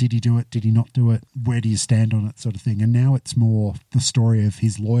 did he do it? Did he not do it? Where do you stand on it, sort of thing? And now it's more the story of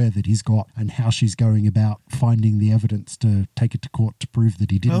his lawyer that he's got and how she's going about finding the evidence to take it to court to prove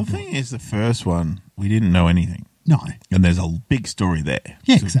that he didn't do it. The thing is, the first one, we didn't know anything. No. And there's a big story there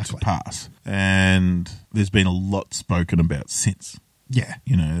exactly. to pass. And there's been a lot spoken about since. Yeah.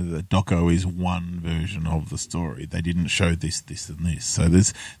 The doco is one version of the story. They didn't show this, and this. So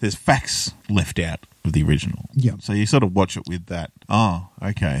there's facts left out of the original. Yeah. So you sort of watch it with that,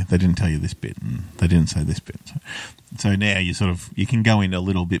 okay, they didn't tell you this bit and they didn't say this bit. So now you can go in a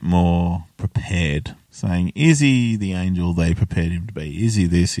little bit more prepared, saying, is he the angel they prepared him to be? Is he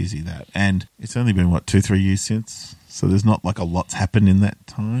this? Is he that? And it's only been, 2-3 years since? So there's not like a lot's happened in that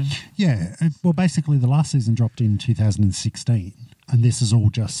time? Yeah. Well, basically the last season dropped in 2016. And this is all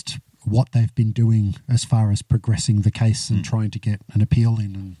just what they've been doing as far as progressing the case and trying to get an appeal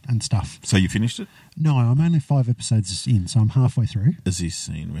in and stuff. So you finished it? No, I'm only 5 episodes in, so I'm halfway through. Has he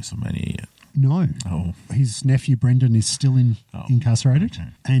seen WrestleMania yet? No. Oh. His nephew Brendan is still incarcerated. Okay.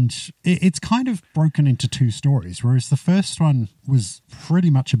 And it's kind of broken into 2 stories, whereas the first one was pretty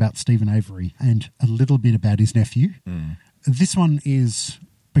much about Stephen Avery and a little bit about his nephew. This one is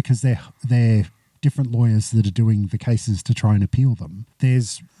because they're different lawyers that are doing the cases to try and appeal them.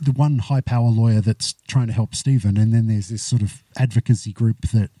 There's the one high-power lawyer that's trying to help Stephen, and then there's this sort of advocacy group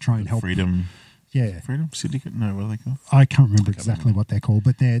that try and help... Freedom... Yeah. Freedom Syndicate? No, what are they called? I can't remember exactly what they're called,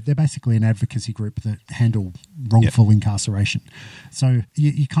 but they're basically an advocacy group that handle wrongful incarceration. So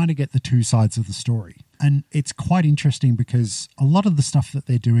you kind of get the 2 sides of the story. And it's quite interesting because a lot of the stuff that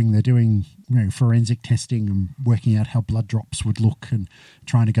they're doing forensic testing and working out how blood drops would look and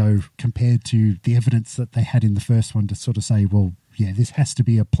trying to go compared to the evidence that they had in the first one to sort of say, well, this has to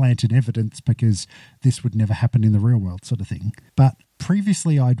be a planted evidence because this would never happen in the real world, sort of thing. But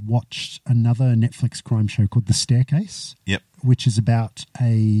previously I'd watched another Netflix crime show called The Staircase, which is about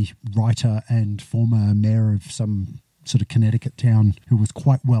a writer and former mayor of some sort of Connecticut town who was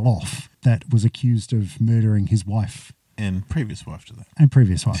quite well off that was accused of murdering his wife. And previous wife to that. And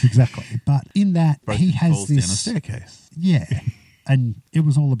previous wife, exactly. But in that, Both he has falls this... down a staircase. Yeah. And it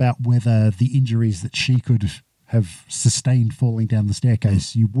was all about whether the injuries that she could have sustained falling down the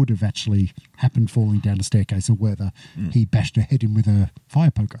staircase, you would have actually happened falling down the staircase, or whether he bashed her head in with a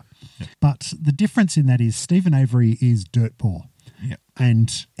fire poker. Yep. But the difference in that is Stephen Avery is dirt poor. Yep.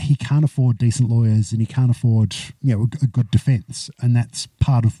 And he can't afford decent lawyers, and he can't afford, a good defence. And that's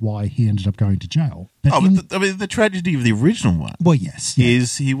part of why he ended up going to jail. But the tragedy of the original one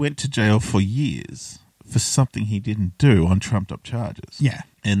is he went to jail for years for something he didn't do on trumped-up charges. Yeah.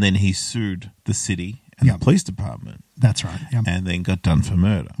 And then he sued the city and the police department. That's right. Yep. And then got done for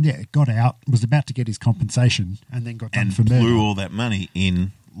murder. Yeah, got out, was about to get his compensation, and then got done for murder. And blew all that money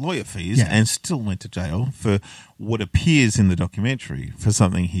in lawyer fees and still went to jail for what appears in the documentary for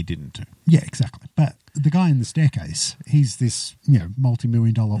something he didn't do. Yeah, exactly. But the guy in the staircase, he's this,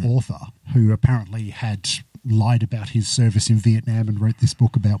 multi-million-dollar author who apparently had lied about his service in Vietnam and wrote this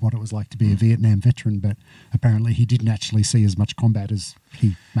book about what it was like to be a Vietnam veteran, but apparently he didn't actually see as much combat as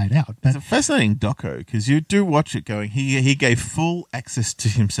he made out. But it's a fascinating doco because you do watch it going, he gave full access to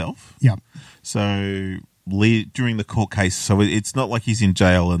himself. Yeah. So during the court case, so it's not like he's in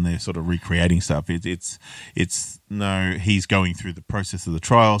jail and they're sort of recreating stuff. It's he's going through the process of the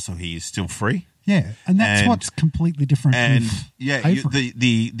trial, so he is still free. Yeah, and that's what's completely different. And with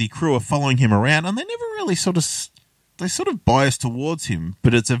the crew are following him around, and they never really they sort of bias towards him,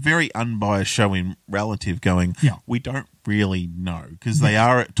 but it's a very unbiased showing relative going, we don't really know, because they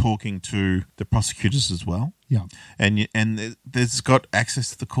are talking to the prosecutors as well. Yeah. And there's got access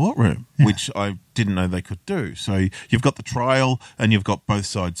to the courtroom, which I didn't know they could do. So you've got the trial and you've got both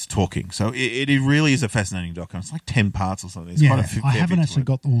sides talking. So it really is a fascinating documentary. It's like 10 parts or something. It's quite I haven't actually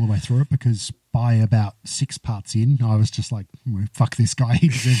got all the way through it because by about 6 parts in, I was just like, well, fuck this guy. He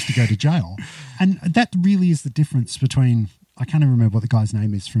deserves to go to jail. And that really is the difference between... I can't even remember what the guy's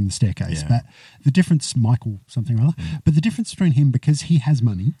name is from the staircase, but the difference, Michael something or other, but the difference between him, because he has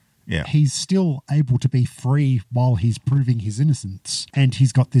money, he's still able to be free while he's proving his innocence, and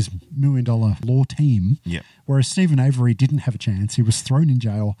he's got this $1 million law team, whereas Stephen Avery didn't have a chance. He was thrown in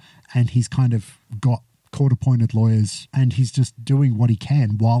jail, and he's kind of got court-appointed lawyers, and he's just doing what he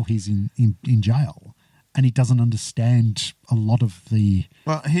can while he's in jail. And he doesn't understand a lot of the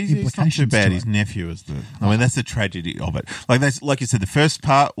he's not too bad. His nephew is that's the tragedy of it. Like you said, the first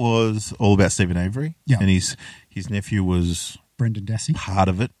part was all about Stephen Avery, and his nephew was Brendan Dassey, part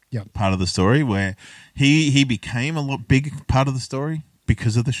of it, part of the story, where he became a lot big part of the story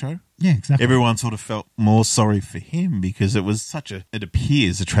because of the show. Yeah, exactly. Everyone sort of felt more sorry for him because it was it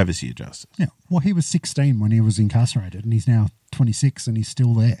appears a travesty of justice. Yeah. Well, he was 16 when he was incarcerated, and he's now 26 and he's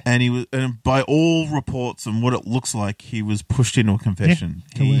still there. And by all reports and what it looks like, he was pushed into a confession.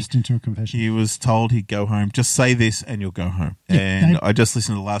 Coerced into a confession. He was told he'd go home. Just say this and you'll go home. Yeah, I just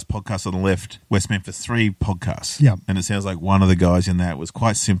listened to the last podcast on the left, West Memphis 3 podcast. Yeah. And it sounds like one of the guys in that was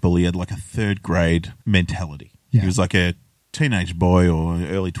quite simple. He had like a 3rd grade mentality. Yeah. He was like a teenage boy or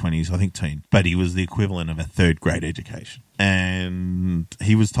early 20s, I think teen. But he was the equivalent of a 3rd grade education. And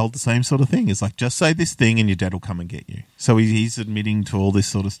he was told the same sort of thing. It's like, just say this thing and your dad will come and get you. So he's admitting to all this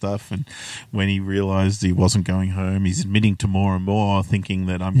sort of stuff. And when he realised he wasn't going home, he's admitting to more and more, thinking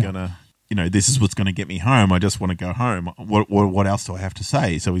that I'm going to, this is what's going to get me home. I just want to go home. What else do I have to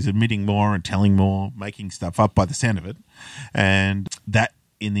say? So he's admitting more and telling more, making stuff up by the sound of it. And that,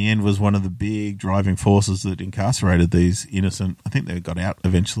 in the end, was one of the big driving forces that incarcerated these innocent... I think they got out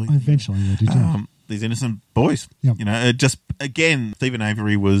eventually. Eventually, they did, these innocent boys. Yep. Just, again, Stephen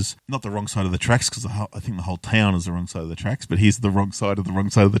Avery was not the wrong side of the tracks, because I think the whole town is the wrong side of the tracks, but he's the wrong side of the wrong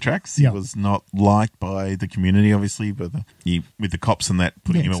side of the tracks. Yep. He was not liked by the community, obviously, but with the cops and that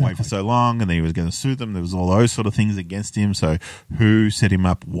putting him away for so long, and then he was going to sue them. There was all those sort of things against him. So who set him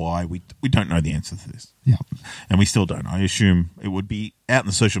up? Why? We don't know the answer to this. Yeah. And we still don't. I assume it would be out in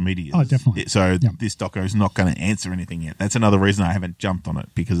the social media. Oh, definitely. So this doco is not going to answer anything yet. That's another reason I haven't jumped on it,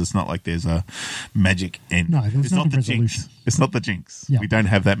 because it's not like there's a magic end. No, there's not a resolution. Jinx. It's not the jinx. Yeah. We don't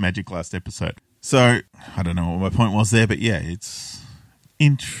have that magic last episode. So I don't know what my point was there, but it's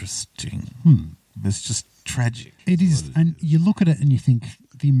interesting. It's just tragic. It is. And you look at it and you think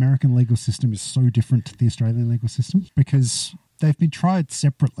the American legal system is so different to the Australian legal system, because they've been tried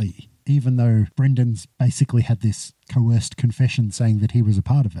separately, even though Brendan's basically had this coerced confession saying that he was a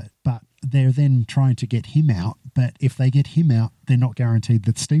part of it. But they're then trying to get him out. But if they get him out, they're not guaranteed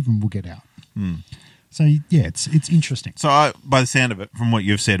that Stephen will get out. So, yeah, it's interesting. So, by the sound of it, from what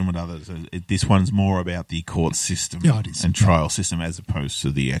you've said and what others, this one's more about the court system and trial system as opposed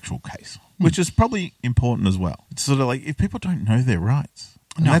to the actual case, which is probably important as well. It's sort of like if people don't know their rights.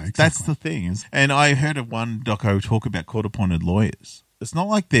 That's the thing. And I heard of one doco talk about court-appointed lawyers. It's not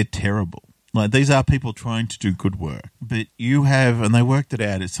like they're terrible. Like, these are people trying to do good work. But you have, and they worked it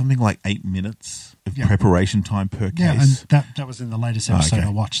out, it's something like 8 minutes of preparation time per case. Yeah, and that was in the latest episode I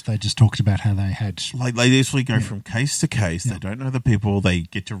watched. They just talked about how they had... Like, they usually go from case to case. They don't know the people. They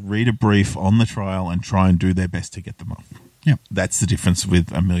get to read a brief on the trial and try and do their best to get them off. Yeah. That's the difference with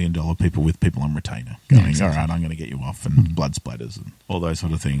 $1 million people with people on retainer. Going, all right, I'm going to get you off, and blood splatters and all those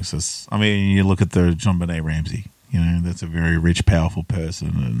sort of things. You look at the John Benet Ramsey. That's a very rich, powerful person,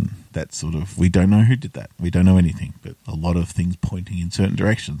 and that sort of, we don't know who did that. We don't know anything, but a lot of things pointing in certain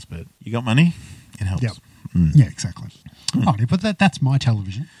directions. But you got money, it helps. Yep. Yeah, exactly. But that's my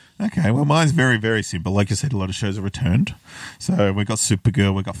television. Okay, well, mine's very, very simple. Like I said, a lot of shows are returned. So we've got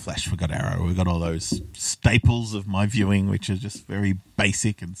Supergirl, we've got Flash, we've got Arrow, we've got all those staples of my viewing, which are just very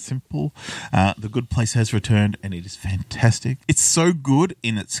basic and simple. The Good Place has returned, and it is fantastic. It's so good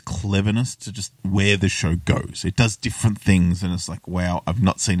in its cleverness to just where the show goes. It does different things, and it's like, wow, I've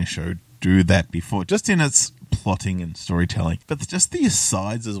not seen a show do that before. Just in its plotting and storytelling, but just the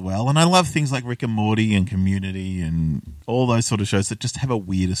asides as well. And I love things like Rick and Morty and Community and all those sort of shows that just have a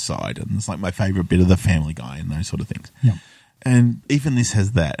weird aside. And it's like my favorite bit of the Family Guy and those sort of things. Yeah. And even this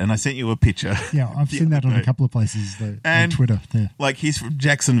has that. And I sent you a picture. Yeah, I've seen that on a couple of places on Twitter. There. Like, he's from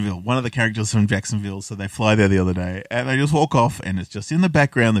Jacksonville. One of the characters from Jacksonville. So they fly there the other day and they just walk off, and it's just in the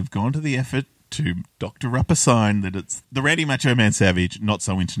background. They've gone to the effort to doctor up a sign that it's the Randy Macho Man Savage Not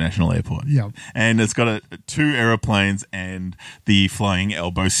So International Airport. Yeah. And it's got two aeroplanes and the flying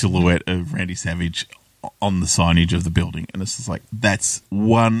elbow silhouette of Randy Savage on the signage of the building. And it's just like, that's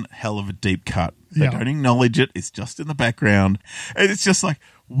one hell of a deep cut. They don't acknowledge it. It's just in the background. And it's just like,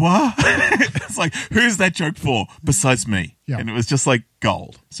 what? It's like, who's that joke for besides me? Yeah. And it was just like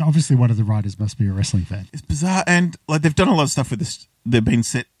gold. So obviously one of the writers must be a wrestling fan. It's bizarre. And like, they've done a lot of stuff with this. They've been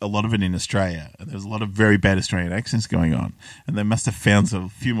set a lot of it in Australia. And there's a lot of very bad Australian accents going on. And they must have found a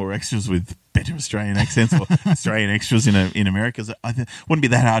few more extras with better Australian accents or Australian extras in America. So wouldn't be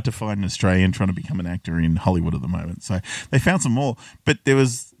that hard to find an Australian trying to become an actor in Hollywood at the moment. So they found some more. But there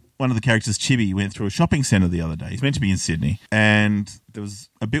was one of the characters, Chibi, went through a shopping centre the other day. He's meant to be in Sydney. And there was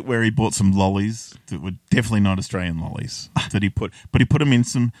a bit where he bought some lollies that were definitely not Australian lollies that he put them in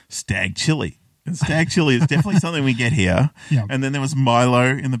some stag chili. And stag chili is definitely something we get here. Yeah. And then there was Milo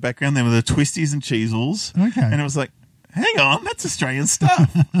in the background. There were the Twisties and Cheezels. Okay. And it was like, hang on, that's Australian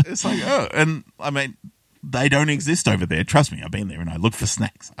stuff. It's like, oh, and I mean, they don't exist over there. Trust me, I've been there and I look for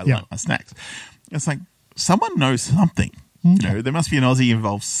snacks. I love my snacks. It's like, someone knows something. Okay. You know, there must be an Aussie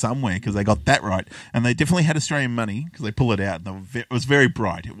involved somewhere because they got that right. And they definitely had Australian money because they pull it out. It was very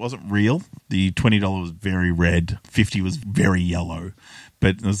bright. It wasn't real. The $20 was very red. 50 was very yellow.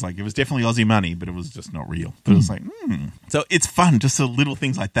 But it was definitely Aussie money, but it was just not real. But it was like, So it's fun, just the little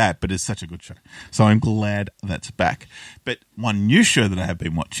things like that, but it's such a good show. So I'm glad that's back. But one new show that I have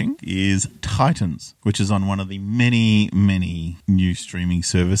been watching is Titans, which is on one of the many, many new streaming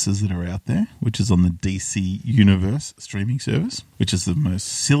services that are out there, which is on the DC Universe streaming service, which is the most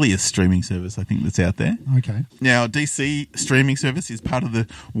silliest streaming service I think that's out there. Okay. Now, DC streaming service is part of the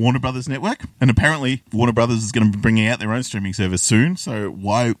Warner Brothers network, and apparently Warner Brothers is going to be bringing out their own streaming service soon, so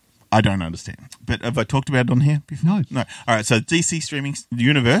why, I don't understand. But have I talked about it on here before? No. All right, so DC Streaming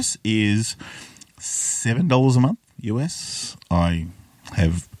Universe is $7 a month US. I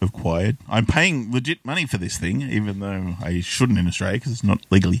have acquired. I'm paying legit money for this thing, even though I shouldn't in Australia because it's not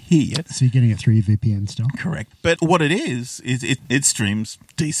legally here yet. So you're getting it through your VPN still? Correct. But what it is it streams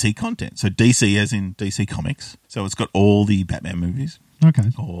DC content. So DC as in DC Comics. So it's got all the Batman movies. Okay.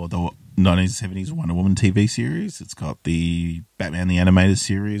 Or the 1970s Wonder Woman TV series. It's got the Batman the Animated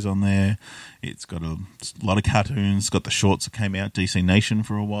series on there. It's got a lot of cartoons. It's got the shorts that came out, DC Nation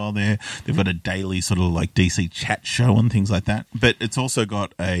for a while there. They've got a daily sort of like DC chat show and things like that. But it's also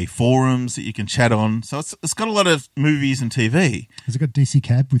got a forums that you can chat on. So it's got a lot of movies and TV. Has it got DC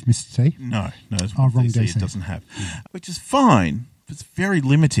Cab with Mr. T? No. It's wrong DC. It doesn't have. Which is fine. It's very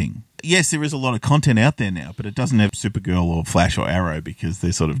limiting. Yes, there is a lot of content out there now, but it doesn't have Supergirl or Flash or Arrow because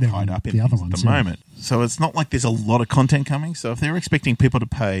they're sort of tied up in the other at ones, the moment. So it's not like there's a lot of content coming. So if they're expecting people to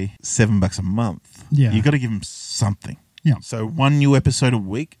pay $7 a month, you've got to give them something. Yeah. So one new episode a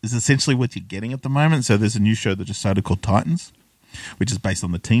week is essentially what you're getting at the moment. So there's a new show that just started called Titans, which is based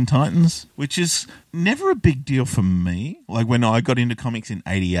on the Teen Titans, which is never a big deal for me. Like when I got into comics in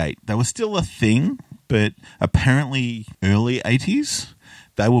 88, they were still a thing, but apparently early 80s,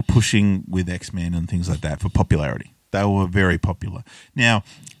 they were pushing with X-Men and things like that for popularity. They were very popular. Now,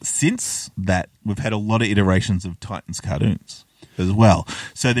 since that, we've had a lot of iterations of Titans cartoons as well.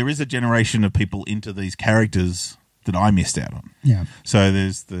 So there is a generation of people into these characters that I missed out on. Yeah. So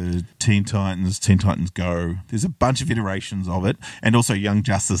there's the Teen Titans Go. There's a bunch of iterations of it. And also Young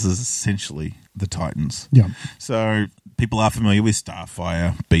Justice is essentially the Titans. Yeah. So people are familiar with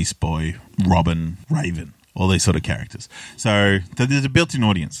Starfire, Beast Boy, Robin, Raven, all these sort of characters. So there's a built-in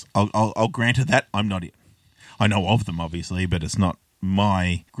audience. I'll grant her that. I'm not it. I know of them, obviously, but it's not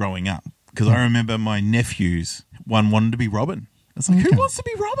my growing up. Because I remember my nephews, one wanted to be Robin. It's like, who wants to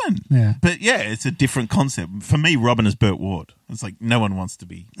be Robin? Yeah. But yeah, it's a different concept. For me, Robin is Burt Ward. It's like no one wants to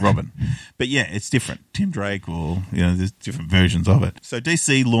be Robin. But yeah, it's different. Tim Drake or, there's different versions of it. So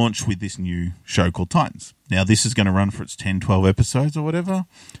DC launched with this new show called Titans. Now, this is going to run for its 10, 12 episodes or whatever.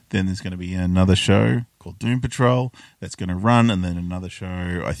 Then there's going to be another show called Doom Patrol that's going to run. And then another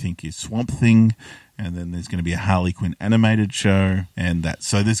show, I think, is Swamp Thing. And then there's going to be a Harley Quinn animated show. And that.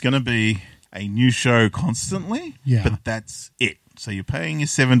 So there's going to be a new show constantly. Yeah. But that's it. So you're paying your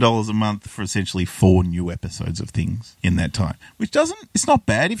 $7 a month for essentially 4 new episodes of things in that time, which it's not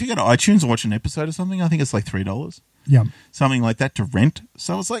bad. If you go to iTunes and watch an episode or something, I think it's like $3. Yeah. Something like that to rent.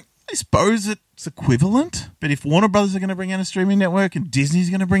 So it's like, I suppose it's equivalent. But if Warner Brothers are going to bring out a streaming network and Disney's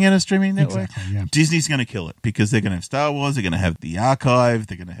going to bring out a streaming network, Disney's going to kill it because they're going to have Star Wars, they're going to have the archive,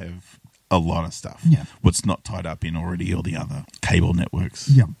 they're going to have a lot of stuff. Yeah. What's not tied up in already all the other cable networks.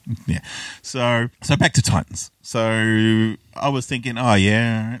 Yeah. Yeah. So back to Titans. So I was thinking,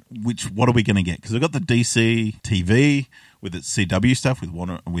 what are we going to get? Because we've got the DC TV with its CW stuff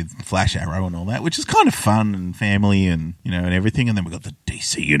with Flash Arrow and all that, which is kind of fun and family and, and everything. And then we've got the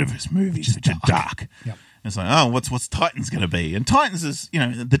DC Universe movies, which are dark. Yep. It's like, what's Titans going to be? And Titans is,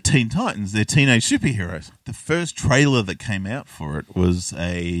 the Teen Titans. They're teenage superheroes. The first trailer that came out for it was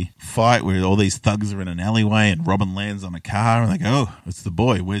a fight where all these thugs are in an alleyway and Robin lands on a car and they go, it's the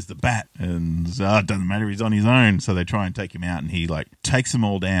boy, where's the bat? And it doesn't matter, he's on his own. So they try and take him out and he takes them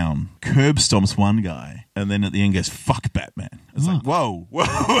all down, curb stomps one guy, and then at the end goes, fuck Batman. It's like, whoa.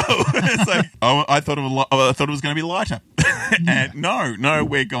 It's like, I thought it was going to be lighter. And no,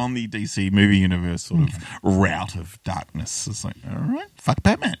 we're gone the DC movie universe sort of route of darkness. It's like, all right, fuck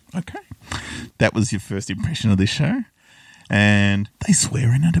Batman. Okay. That was your first impression of this show. And they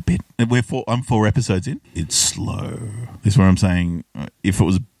swear in it a bit. I'm 4 episodes in. It's slow. This is where I'm saying, if it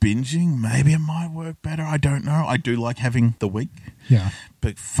was binging, maybe it might work better. I don't know. I do like having the week. Yeah.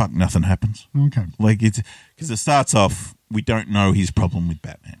 But fuck, nothing happens. Okay. Because it starts off, we don't know his problem with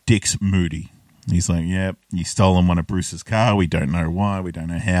Batman. Dick's moody. He's like, he's stolen one of Bruce's car. We don't know why. We don't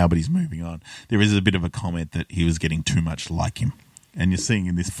know how, but he's moving on. There is a bit of a comment that he was getting too much like him. And you're seeing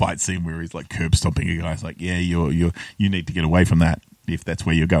in this fight scene where he's like curb stomping a guy. It's like, you need to get away from that if that's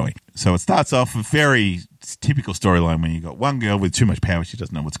where you're going. So it starts off a very typical storyline where you got one girl with too much power. She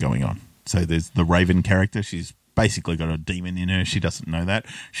doesn't know what's going on. So there's the Raven character. She's basically got a demon in her. She doesn't know that.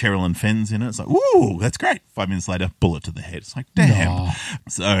 Sherilyn Fenn's in it. It's like, ooh, that's great. 5 minutes later, bullet to the head. It's like, damn. No.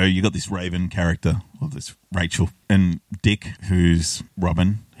 So you got this Raven character, this Rachel, and Dick, who's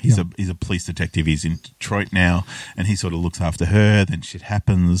Robin. He's a police detective. He's in Detroit now, and he sort of looks after her. Then shit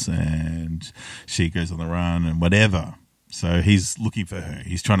happens, and she goes on the run and whatever. So he's looking for her.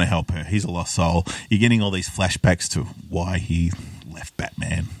 He's trying to help her. He's a lost soul. You're getting all these flashbacks to why he left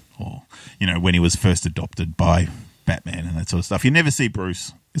Batman, or when he was first adopted by Batman and that sort of stuff. You never see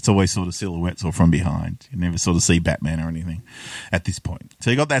Bruce. It's always sort of silhouettes or from behind. You never sort of see Batman or anything at this point. So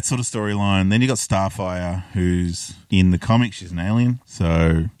you got that sort of storyline. Then you got Starfire, who's in the comics. She's an alien.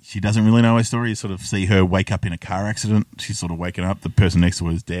 So she doesn't really know her story. You sort of see her wake up in a car accident. She's sort of waking up. The person next to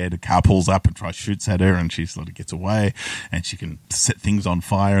her is dead. A car pulls up and shoots at her, and she sort of gets away. And she can set things on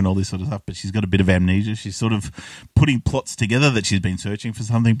fire and all this sort of stuff. But she's got a bit of amnesia. She's sort of putting plots together that she's been searching for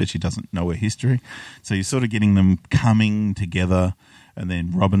something, but she doesn't know her history. So you're sort of getting them coming together. And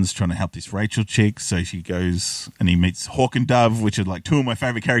then Robin's trying to help this Rachel chick, so she goes and he meets Hawk and Dove, which are like 2 of my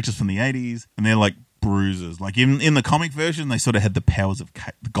favourite characters from the 80s, and they're like bruisers. Like in the comic version, they sort of had the powers of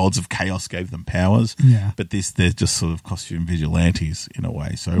the gods of chaos gave them powers, but they're just sort of costume vigilantes in a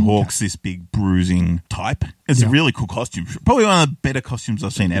way. So Hawk's this big bruising type. It's a really cool costume. Probably one of the better costumes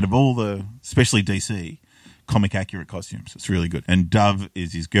I've seen out of all the, especially DC, comic accurate costumes. It's really good. And Dove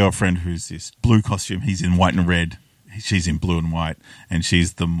is his girlfriend, who's this blue costume. He's in white and red. She's in blue and white, and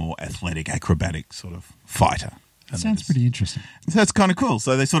she's the more athletic, acrobatic sort of fighter. Sounds pretty interesting. So that's kind of cool.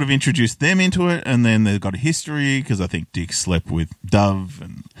 So they sort of introduced them into it, and then they've got a history, because I think Dick slept with Dove,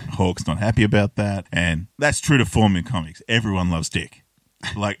 and Hawk's not happy about that. And that's true to form in comics. Everyone loves Dick.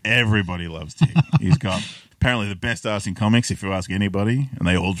 Like, everybody loves Dick. He's got apparently the best ass in comics, if you ask anybody, and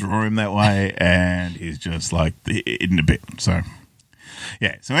they all draw him that way, and he's just like in a bit. So,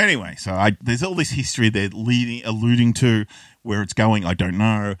 yeah. So anyway, there's all this history they're alluding to. Where it's going, I don't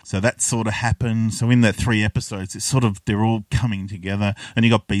know. So that sort of happened. So in that 3 episodes, it's sort of, they're all coming together. And you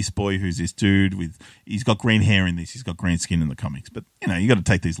got Beast Boy, who's this dude he's got green hair in this. He's got green skin in the comics. But, you got to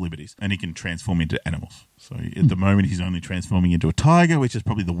take these liberties. And he can transform into animals. So at the moment, he's only transforming into a tiger, which is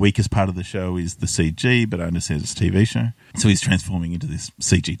probably the weakest part of the show is the CG, but I understand it's a TV show. So he's transforming into this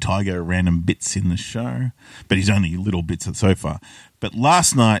CG tiger, random bits in the show. But he's only little bits so far. But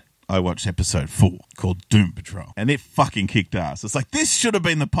last night, I watched episode 4 called Doom Patrol, and it fucking kicked ass. It's like, this should have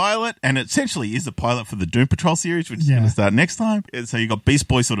been the pilot, and it essentially is the pilot for the Doom Patrol series, which is going to start next time. And so you got Beast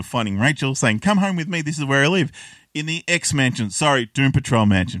Boy sort of finding Rachel, saying, come home with me, this is where I live. In the Doom Patrol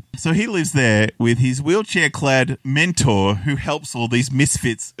mansion. So he lives there with his wheelchair-clad mentor who helps all these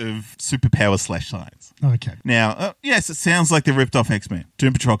misfits of superpower/science. Okay. Now, yes, it sounds like they ripped off X-Men.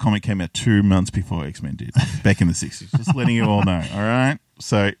 Doom Patrol comic came out 2 months before X-Men did, back in the 60s. Just letting you all know, all right?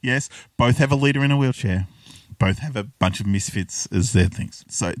 So, yes, both have a leader in a wheelchair. Both have a bunch of misfits as their things.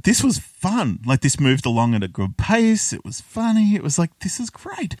 So this was fun. Like, this moved along at a good pace. It was funny. It was like, this is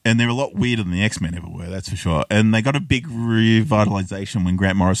great. And they're a lot weirder than the X-Men ever were, that's for sure. And they got a big revitalization when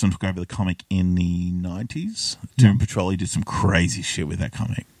Grant Morrison took over the comic in the 90s. Doom Patrol, he did some crazy shit with that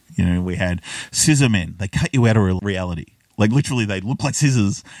comic. We had scissor men. They cut you out of reality. Like, literally, they look like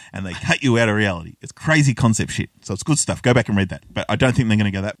scissors and they cut you out of reality. It's crazy concept shit. So it's good stuff. Go back and read that. But I don't think they're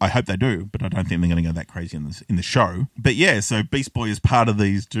going to go that. I hope they do, but I don't think they're going to go that crazy in the show. But yeah, so Beast Boy is part of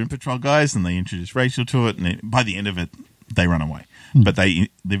these Doom Patrol guys, and they introduce Rachel to it, and by the end of it, they run away. But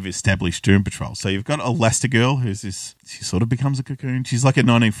they've established Doom Patrol. So you've got Elastigirl, who's this. She sort of becomes a cocoon. She's like a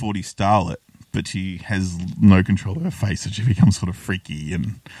 1940s starlet, but she has no control of her face, and she becomes sort of freaky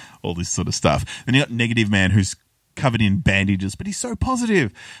and all this sort of stuff. Then you got Negative Man, who's covered in bandages, but he's so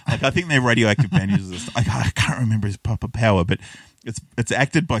positive. Like, I think they're radioactive bandages. I can't remember his proper power, but it's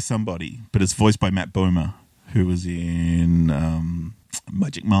acted by somebody, but it's voiced by Matt Bomer, who was in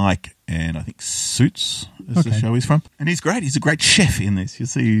Magic Mike and I think Suits is the show he's from. And he's great. He's a great chef in this. You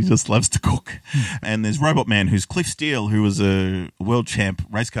see, he just loves to cook. And there's Robot Man, who's Cliff Steele, who was a world champ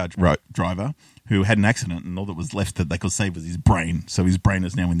race car driver who had an accident, and all that was left that they could save was his brain. So his brain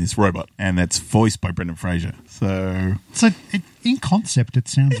is now in this robot, and that's voiced by Brendan Fraser. So in concept, it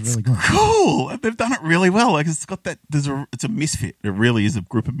sounds really good. Cool. They've done it really well. Like, it's got that. It's a misfit. It really is a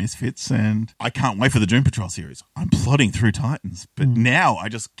group of misfits, and I can't wait for the Doom Patrol series. I'm plodding through Titans, but now I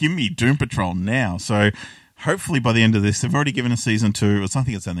just give me Doom Patrol now. So hopefully by the end of this, they've already given us season 2. I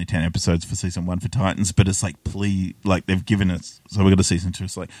think it's only 10 episodes for season 1 for Titans, but it's like, please, like, they've given us, so we've got a season 2.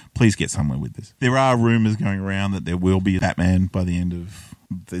 It's like, please get somewhere with this. There are rumors going around that there will be a Batman by the end of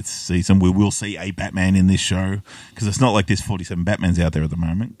this season. We will see a Batman in this show, because it's not like there's 47 Batmans out there at the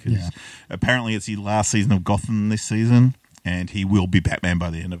moment, because apparently it's the last season of Gotham this season, and he will be Batman by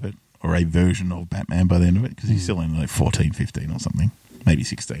the end of it, or a version of Batman by the end of it, because he's still in like 14, 15 or something. Maybe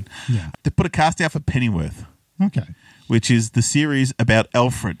 16. Yeah. They put a cast out for Pennyworth. Okay. Which is the series about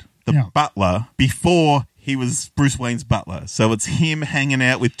Alfred, the butler, before he was Bruce Wayne's butler. So it's him hanging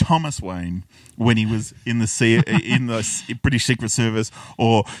out with Thomas Wayne when he was in the British Secret Service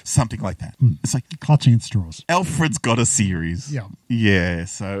or something like that. It's like clutching at straws. Alfred's got a series. Yeah. Yeah.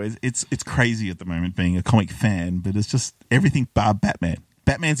 So it's crazy at the moment being a comic fan, but it's just everything bar Batman.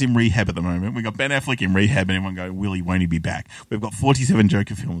 Batman's in rehab at the moment. We've got Ben Affleck in rehab and everyone going, Willie, won't he be back? We've got 47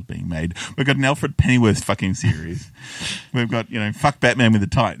 Joker films being made. We've got an Alfred Pennyworth fucking series. We've got, fuck Batman with the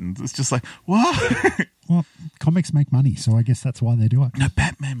Titans. It's just like, what? Well, comics make money, so I guess that's why they do it. No,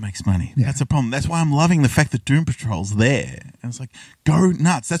 Batman makes money. Yeah. That's the problem. That's why I'm loving the fact that Doom Patrol's there. And it's like, go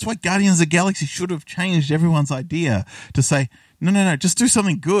nuts. That's why Guardians of the Galaxy should have changed everyone's idea to say, no, just do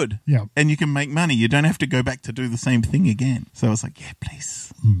something good. Yeah. And you can make money. You don't have to go back to do the same thing again. So I was like, yeah,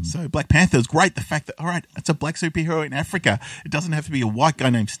 please. So Black Panther is great. The fact that, all right, it's a black superhero in Africa. It doesn't have to be a white guy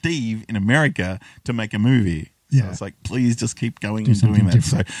named Steve in America to make a movie. So it's like, please just keep going and doing that.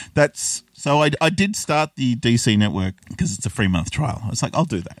 Different. So I did start the DC Network because it's a free month trial. I was like, I'll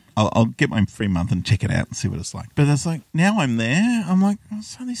do that. I'll get my free month and check it out and see what it's like. But it's like, now I'm there. I'm like,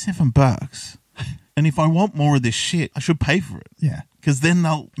 it's only $7. And if I want more of this shit, I should pay for it. Yeah. Because then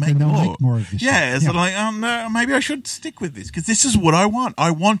they'll make more of this shit. Yeah. So like, oh no, maybe I should stick with this because this is what I want. I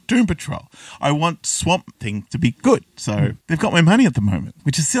want Doom Patrol. I want Swamp Thing to be good. So they've got my money at the moment,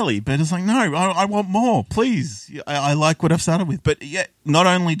 which is silly, but it's like, no, I want more, please. I like what I've started with. But yeah, not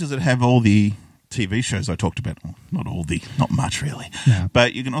only does it have all the TV shows I talked about, well, not much really,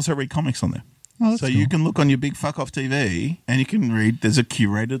 but you can also read comics on there. Oh, that's so cool. you can look on your big fuck off TV and you can read. There's a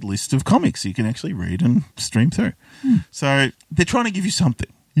curated list of comics you can actually read and stream through. So they're trying to give you something.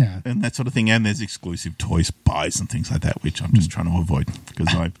 Yeah. And that sort of thing. And there's exclusive toys, buys and things like that, which I'm just trying to avoid because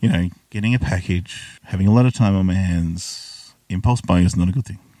getting a package, having a lot of time on my hands, impulse buying is not a good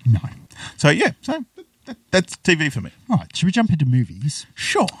thing. No. So that's TV for me. All right, should we jump into movies?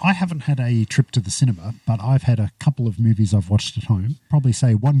 Sure. I haven't had a trip to the cinema, but I've had a couple of movies I've watched at home. Probably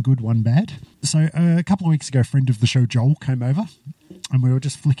say one good, one bad. So a couple of weeks ago, a friend of the show, Joel, came over and we were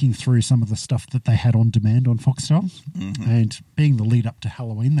just flicking through some of the stuff that they had on demand on Foxtel. And being the lead up to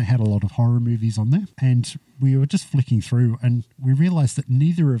Halloween, they had a lot of horror movies on there. And we were just flicking through and we realised that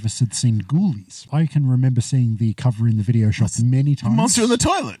neither of us had seen Ghoulies. I can remember seeing the cover in the video shop many times. The monster in the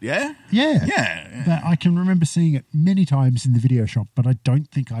toilet, yeah? Yeah. Yeah. But I can remember seeing it many times in the video shop, but I don't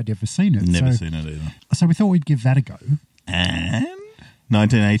think I'd ever seen it. Never seen it either. So we thought we'd give that a go. And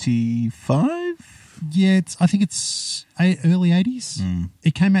 1985? Yeah, I think it's early 80s.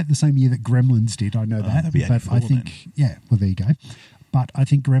 It came out the same year that Gremlins did, I know that. That'd be 84 but I think, well, there you go. But I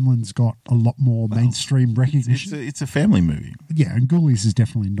think Gremlins got a lot more mainstream recognition. It's a family movie. Yeah, and Ghoulies is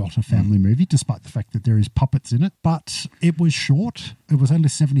definitely not a family movie, despite the fact that there is puppets in it. But it was short. It was only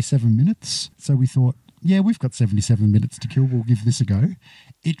 77 minutes. So we thought, yeah, we've got 77 minutes to kill. We'll give this a go.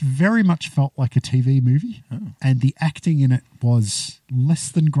 It very much felt like a TV movie, and the acting in it was less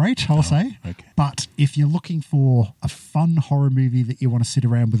than great, I'll say. Okay. But if you're looking for a fun horror movie that you want to sit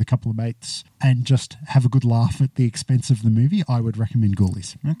around with a couple of mates and just have a good laugh at the expense of the movie, I would recommend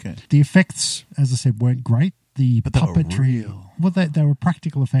Ghoulies. Okay. The effects, as I said, weren't great. The But they were puppetry, real. well, they were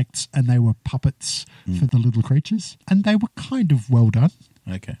practical effects and they were puppets for the little creatures, and they were kind of well done.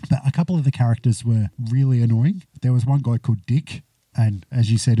 Okay. But a couple of the characters were really annoying. There was one guy called Dick, and as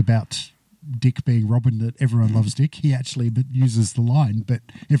you said about Dick being Robin, that everyone loves Dick, he actually uses the line, but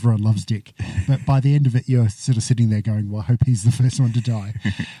everyone loves Dick. But by the end of it, you're sort of sitting there going, well, I hope he's the first one to die.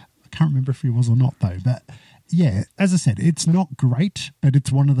 I can't remember if he was or not, though. But yeah, as I said, it's not great, but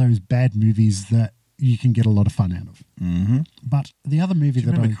it's one of those bad movies that you can get a lot of fun out of. But the other movie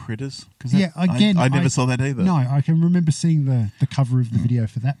that Remember Critters? I never saw that either. No, I can remember seeing the cover of the video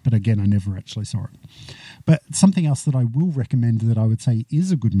for that, but again, I never actually saw it. But something else that I will recommend that I would say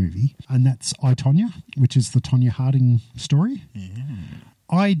is a good movie, and that's I, Tonya, which is the Tonya Harding story.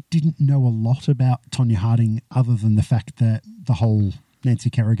 I didn't know a lot about Tonya Harding other than the fact that the whole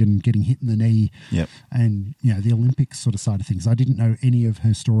Nancy Kerrigan getting hit in the knee and the Olympics sort of side of things. I didn't know any of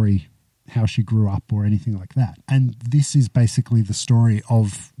her story, how she grew up or anything like that. And this is basically the story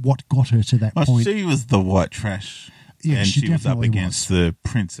of what got her to that point. She was the white trash. Yeah, and she was up definitely against the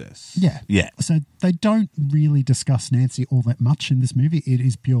princess. Yeah. So they don't really discuss Nancy all that much in this movie. It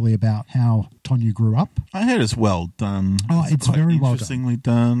is purely about how Tonya grew up. I heard it's well done. Oh, it's very well done. Interestingly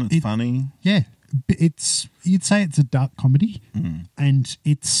done. It's funny. Yeah. You'd say it's a dark comedy, and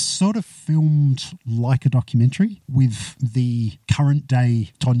it's sort of filmed like a documentary with the current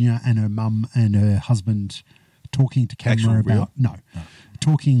day Tonya and her mum and her husband talking to camera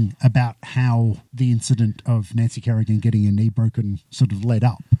talking about how the incident of Nancy Kerrigan getting her knee broken sort of led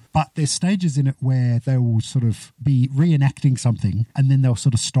up. But there's stages in it where they will sort of be reenacting something, and then they'll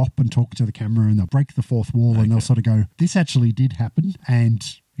sort of stop and talk to the camera, and they'll break the fourth wall, and they'll sort of go, this actually did happen,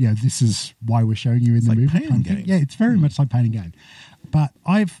 and this is why we're showing you in the movie. Pain and Gain. Yeah, it's very much like Pain and Gain. But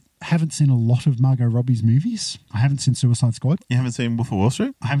I haven't seen a lot of Margot Robbie's movies. I haven't seen Suicide Squad. You haven't seen Wolf of Wall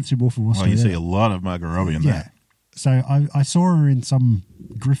Street? I haven't seen Wolf of Wall Street. You see a lot of Margot Robbie in that. So I saw her in some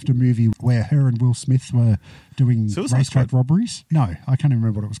grifter movie where her and Will Smith were doing racetrack robberies. No, I can't even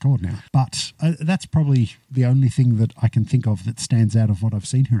remember what it was called now. But that's probably the only thing that I can think of that stands out of what I've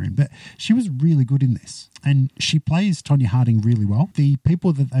seen her in. But she was really good in this. And she plays Tonya Harding really well. The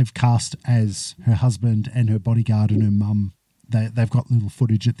people that they've cast as her husband and her bodyguard and her mum, they've got little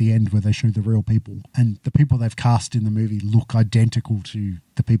footage at the end where they show the real people. And the people they've cast in the movie look identical to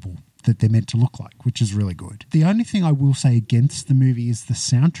the people that they're meant to look like, which is really good. The only thing I will say against the movie is the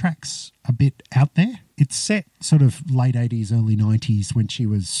soundtrack's a bit out there. It's set sort of late 80s, early 90s when she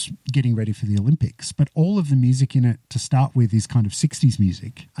was getting ready for the Olympics, but all of the music in it to start with is kind of 60s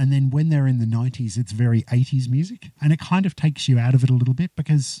music. And then when they're in the 90s, it's very 80s music. And it kind of takes you out of it a little bit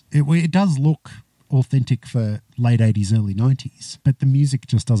because it does look authentic for late 80s, early 90s, but the music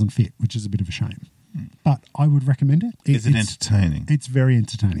just doesn't fit, which is a bit of a shame. But I would recommend it. Is it entertaining? It's very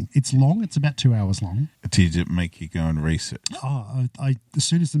entertaining. It's long. It's about 2 hours long. Did it make you go and research? As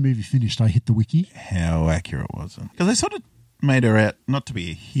soon as the movie finished, I hit the wiki. How accurate was it? Because they sort of made her out not to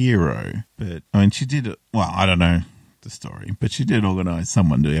be a hero, but I mean, she did it. Well, I don't know. the story, but she did organise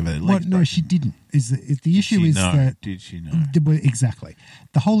someone to have their legs Well, no, broken. she didn't. The issue is that... Did she know? Well, exactly.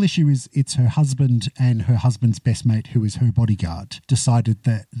 The whole issue is it's her husband and her husband's best mate, who is her bodyguard, decided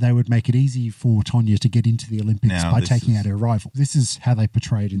that they would make it easy for Tonya to get into the Olympics by taking out her rival. This is how they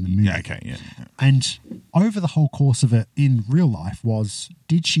portray it in the movie. Yeah, okay, yeah. And over the whole course of it in real life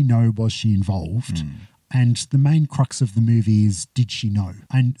did she know, was she involved? And the main crux of the movie is, did she know?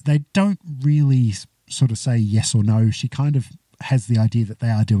 And they don't really sort of say yes or no. She kind of has the idea that they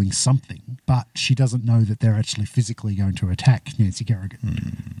are doing something, but she doesn't know that they're actually physically going to attack Nancy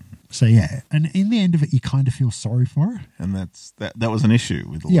Kerrigan. So, yeah. And in the end of it, you kind of feel sorry for her. And that was an issue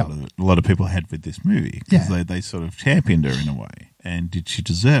with a lot of people had with this movie, because they sort of championed her in a way. And did she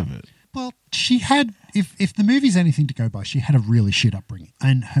deserve it? Well, she had, if the movie's anything to go by, she had a really shit upbringing.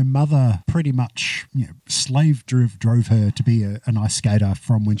 And her mother pretty much, drove her to be an ice skater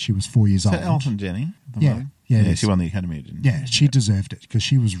from when she was 4 years old. Alton Jennings? Yeah, she won the Academy, didn't she? Yeah, she deserved it because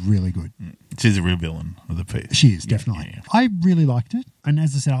she was really good. She's a real villain of the piece. She is, definitely. Yeah. I really liked it. And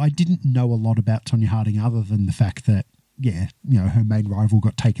as I said, I didn't know a lot about Tonya Harding other than the fact that, her main rival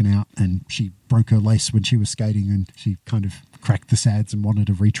got taken out and she broke her lace when she was skating and she kind of cracked the sads and wanted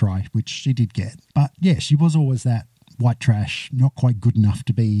a retry, which she did get. But, she was always that white trash, not quite good enough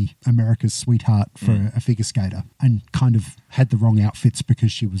to be America's sweetheart for a figure skater, and kind of had the wrong outfits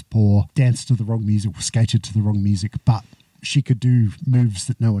because she was poor, danced to the wrong music, skated to the wrong music, but she could do moves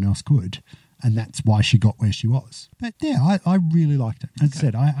that no one else could. And that's why she got where she was. But yeah, I really liked it. As I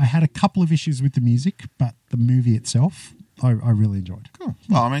said, I had a couple of issues with the music, but the movie itself, I really enjoyed. Cool.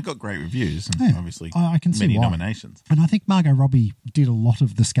 Well, I mean, it got great reviews and obviously I can see many why. nominations. And I think Margot Robbie did a lot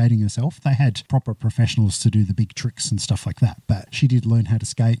of the skating herself. They had proper professionals to do the big tricks and stuff like that, but she did learn how to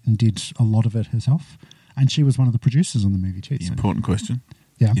skate and did a lot of it herself. And she was one of the producers on the movie too. The important question.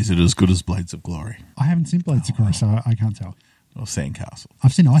 Yeah. Is it as good as Blades of Glory? I haven't seen Blades of Glory, so I can't tell. Or Sandcastle?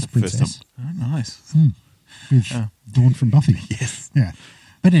 I've seen Ice Princess. Oh, nice. With Dawn from Buffy. Yes. Yeah.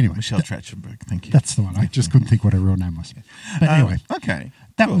 But anyway. Michelle Trachtenberg, thank you. That's the one. I just couldn't think what her real name was. But anyway. Okay.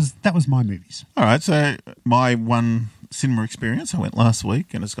 That was my movies. All right, so my one cinema experience, I went last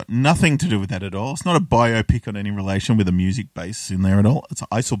week, and it's got nothing to do with that at all. It's not a biopic on any relation with a music base in there at all.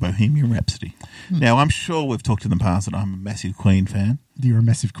 I saw Bohemian Rhapsody. Now, I'm sure we've talked in the past that I'm a massive Queen fan. You're a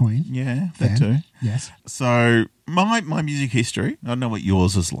massive Queen? Yeah, that too. Yes. So my music history, I don't know what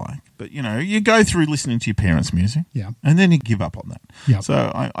yours is like, but, you go through listening to your parents' music, and then you give up on that. Yep.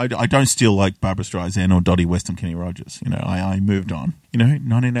 So I don't still like Barbra Streisand or Dottie West and Kenny Rogers. I moved on.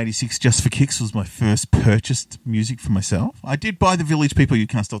 1986 Just for Kicks was my first purchased music for myself. I did buy the Village People You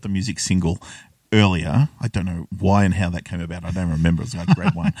Can't Stop the Music single earlier. I don't know why and how that came about. I don't remember. It was like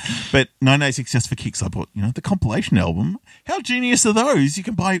grade one. But 1986 Just for Kicks, I bought, the compilation album. How genius are those? You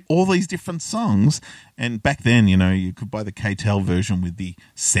can buy all these different songs. And back then, you could buy the K-Tel version with the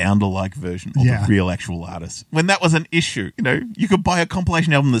sound-alike version or the real actual artist. When that was an issue, you could buy a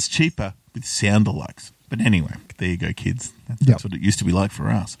compilation album that's cheaper with sound-alikes. But anyway, there you go, kids. That's what it used to be like for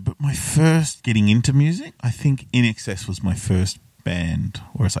us. But my first getting into music, I think In Excess was my first band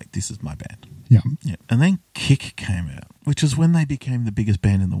where it's like, this is my band. Yeah. And then Kick came out, which is when they became the biggest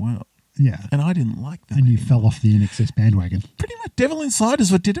band in the world. Yeah. And I didn't like them. And you fell off the INXS bandwagon. Pretty much Devil Inside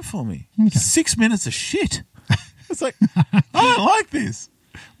is what did it for me. Okay. 6 minutes of shit. It's like, I don't like this.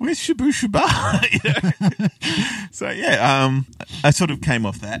 Where's Shabu Shaba? So, I sort of came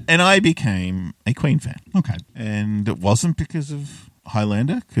off that. And I became a Queen fan. Okay. And it wasn't because of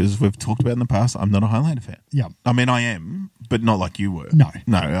Highlander, because we've talked about in the past, I'm not a Highlander fan. Yeah. I mean, I am, but not like you were. No.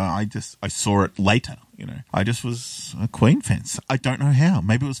 I saw it later, I just was a Queen fan. I don't know how.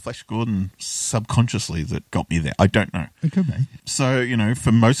 Maybe it was Flash Gordon subconsciously that got me there. I don't know. It could be. So,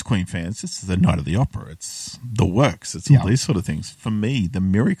 for most Queen fans, it's the Night of the Opera. It's the works. It's all these sort of things. For me, The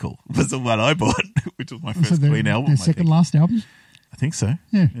Miracle was the one I bought, which was my first Queen album. Their second last album? I think so.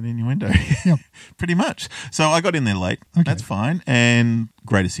 Yeah. An Innuendo. Yep. Pretty much. So I got in there late. Okay. That's fine. And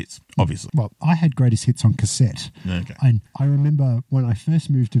Greatest Hits, obviously. Well, I had Greatest Hits on cassette. Okay. And I remember when I first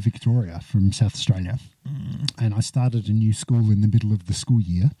moved to Victoria from South Australia, and I started a new school in the middle of the school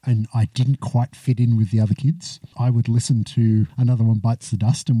year, and I didn't quite fit in with the other kids. I would listen to Another One Bites the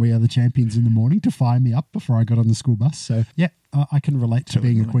Dust and We Are the Champions in the morning to fire me up before I got on the school bus. So, I can relate to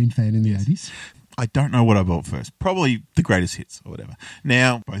being a Queen fan in the 80s. I don't know what I bought first. Probably the Greatest Hits or whatever.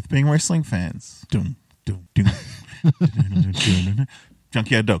 Now, both being wrestling fans.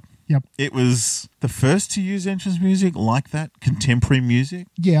 Junkyard Dog. Yep. It was the first to use entrance music like that, contemporary music.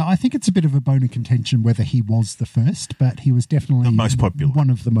 Yeah, I think it's a bit of a bone of contention whether he was the first, but he was definitely The most popular. one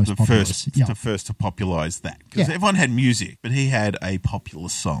of the most popular. The first to popularize that. Because everyone had music, but he had a popular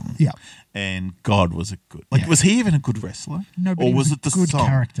song. Yeah. And God, was it good. Like, was he even a good wrestler? No, but or he was was it the a good song?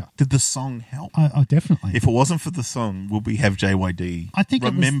 character. Did the song help? Oh, definitely. If it wasn't for the song, would we have JYD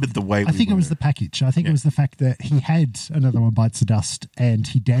remembered the way we I think were? it was the package. I think it was the fact that he had Another One Bites the Dust and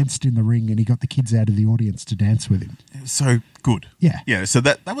he danced in the ring and he got the kids out of the audience to dance with him. It was so good. Yeah. Yeah, so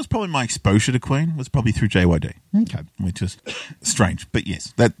that was probably my exposure to Queen, was probably through JYD. Okay. Which is strange, but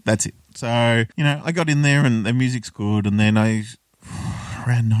yes, that's it. So, I got in there and the music's good, and then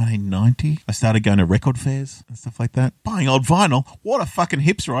around 1990, I started going to record fairs and stuff like that, buying old vinyl. What a fucking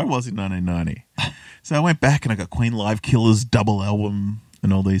hipster I was in 1990. So I went back and I got Queen Live Killers double album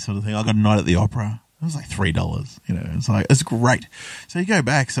and all these sort of things. I got a night at the opera. It was like $3. It's great. So you go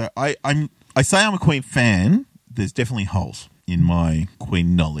back. So I say I'm a Queen fan. There's definitely holes in my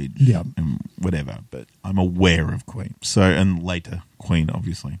Queen knowledge and whatever, but I'm aware of Queen. So, and later Queen,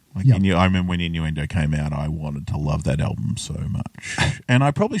 obviously. I remember when Innuendo came out, I wanted to love that album so much. And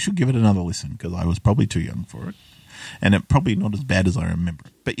I probably should give it another listen because I was probably too young for it. And it probably not as bad as I remember.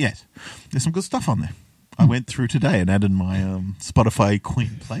 But yes, there's some good stuff on there. I went through today and added my Spotify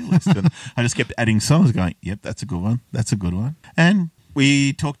Queen playlist, and I just kept adding songs going, yep, that's a good one. That's a good one. And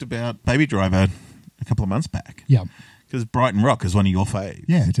we talked about Baby Driver a couple of months back. Yeah. Because Brighton Rock is one of your faves.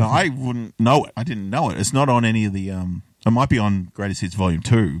 Yeah. So I wouldn't know it. I didn't know it. It's not on any of the... it might be on Greatest Hits Volume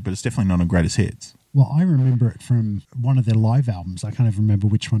 2, but it's definitely not on Greatest Hits. Well, I remember it from one of their live albums. I can't even remember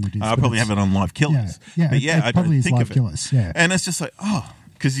which one it is. I probably have it on Live Killers. Yeah, but it probably is Live Killers. Yeah. And it's just like,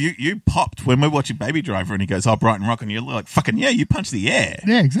 because you popped when we're watching Baby Driver and he goes, Brighton Rock, and you're like, fucking yeah, you punch the air.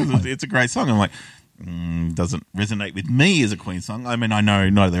 Yeah, exactly. It's a great song. I'm like, doesn't resonate with me as a Queen song. I mean, I know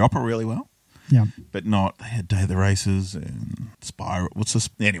Night of the Opera really well. Yeah. But not, they had Day of the Races and Spiral. What's this?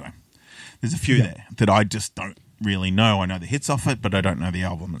 Anyway, there's a few there that I just don't really know. I know the hits off it, but I don't know the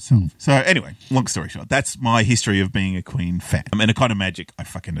album itself. So anyway, long story short, that's my history of being a Queen fan. And A Kind of Magic I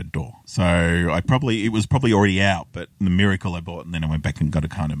fucking adore. So it was probably already out, but The Miracle I bought, and then I went back and got A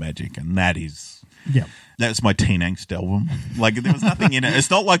Kind of Magic, and that is... Yeah. That's my teen angst album. Like, there was nothing in it. It's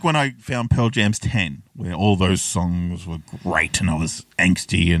not like when I found Pearl Jam's 10, where all those songs were great and I was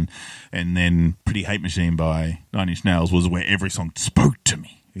angsty, and then Pretty Hate Machine by Nine Inch Nails was where every song spoke to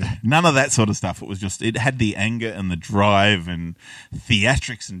me. None of that sort of stuff. It was just, it had the anger and the drive and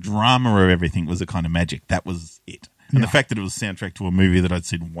theatrics and drama of everything. It was A Kind of Magic. That was it. And the fact that it was a soundtrack to a movie that I'd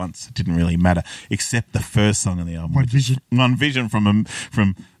seen once, it didn't really matter, except the first song on the album. One Vision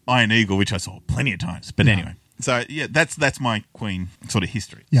from Iron Eagle, which I saw plenty of times. But anyway, so yeah, that's my Queen sort of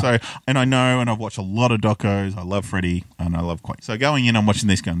history. Yeah. So, and I know, and I've watched a lot of docos. I love Freddie and I love Queen. So going in, I'm watching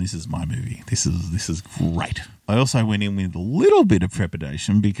this going, this is my movie. This is great. I also went in with a little bit of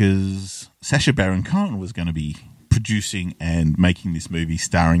trepidation because Sacha Baron Cohen was going to be producing and making this movie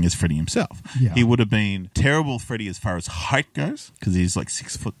starring as Freddie himself. Yeah. He would have been terrible Freddie as far as height goes because he's like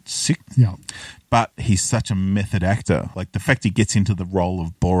 6'6". Yeah. But he's such a method actor. Like the fact he gets into the role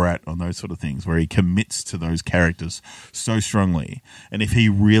of Borat on those sort of things where he commits to those characters so strongly. And if he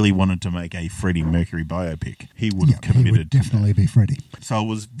really wanted to make a Freddie Mercury biopic, he would have committed he would definitely be Freddie. So I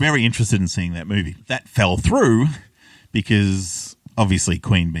was very interested in seeing that movie. That fell through because... obviously,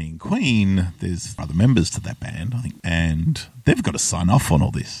 Queen being Queen, there's other members to that band, I think, and they've got to sign off on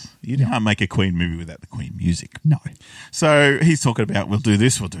all this. You can't make a Queen movie without the Queen music. No. So he's talking about, we'll do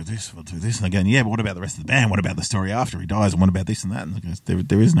this, we'll do this, we'll do this. And they're going, yeah, but what about the rest of the band? What about the story after he dies? And what about this and that? And he goes,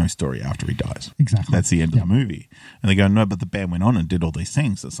 there is no story after he dies. Exactly. That's the end of the movie. And they go, no, but the band went on and did all these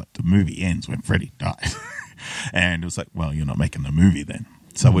things. It's like the movie ends when Freddie dies. And it was like, well, you're not making the movie then.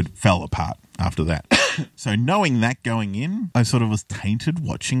 So it fell apart after that. So knowing that going in, I sort of was tainted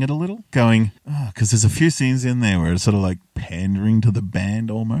watching it a little, going, because there's a few scenes in there where it's sort of like pandering to the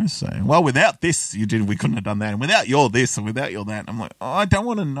band almost, saying, well, without this, we couldn't have done that. And without your this and without your that. And I'm like, I don't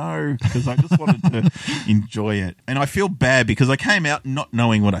want to know because I just wanted to enjoy it. And I feel bad because I came out not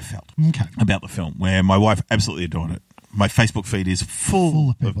knowing what I felt about the film, where my wife absolutely adored it. My Facebook feed is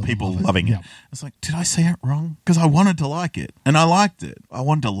full of people loving it. Yeah. It's like, did I say it wrong? Because I wanted to like it. And I liked it. I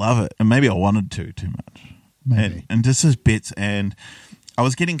wanted to love it. And maybe I wanted to too much. Maybe. And just as bits. And I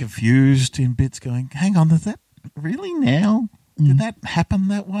was getting confused in bits going, hang on, is that really now? Did that happen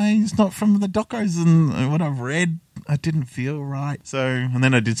that way? It's not from the docos and what I've read. I didn't feel right. So, and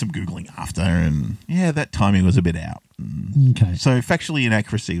then I did some Googling after and that timing was a bit out. Okay. So factually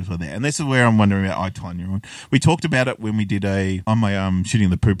inaccuracies were there. And this is where I'm wondering about Tonya. We talked about it when we did on my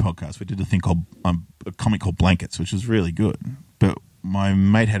Shooting the Poo podcast, we did a thing called, a comic called Blankets, which was really good. But my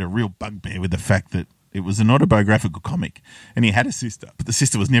mate had a real bugbear with the fact that it was an autobiographical comic, and he had a sister, but the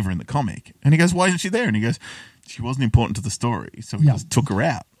sister was never in the comic. And he goes, why isn't she there? And he goes, she wasn't important to the story, so we just took her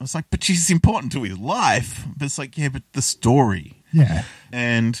out. I was like, but she's important to his life. But it's like, yeah, but the story. Yeah.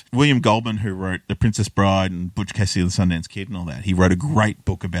 And William Goldman, who wrote The Princess Bride and Butch Cassidy and the Sundance Kid and all that, he wrote a great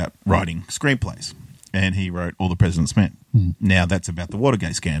book about writing screenplays. And he wrote All the President's Men. Now that's about the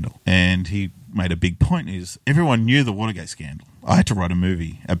Watergate scandal. And he made a big point is everyone knew the Watergate scandal. I had to write a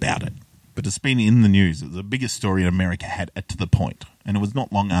movie about it. But it's been in the news. It was the biggest story in America had it to the point. And it was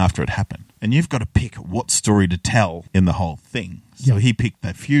not long after it happened. And you've got to pick what story to tell in the whole thing. So he picked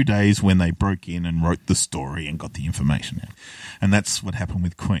a few days when they broke in and wrote the story and got the information out. And that's what happened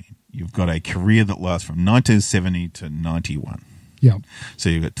with Queen. You've got a career that lasts from 1970 to 91. Yeah. So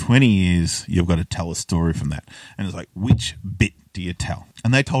you've got 20 years, you've got to tell a story from that. And it's like, which bit do you tell?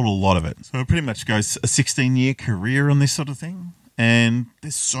 And they told a lot of it. So it pretty much goes a 16-year career on this sort of thing. And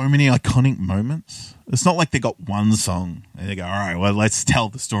there's so many iconic moments. It's not like they got one song and they go, all right, well, let's tell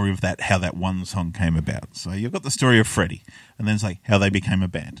the story of that, how that one song came about. So you've got the story of Freddie, and then it's like how they became a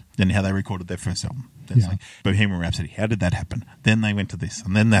band, then how they recorded their first album. Then it's like Bohemian Rhapsody. How did that happen? Then they went to this,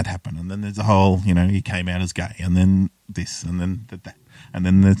 and then that happened. And then there's a whole, he came out as gay, and then this, and then that. And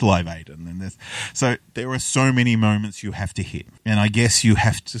then there's Live Aid, and then there's... So there are so many moments you have to hit. And I guess you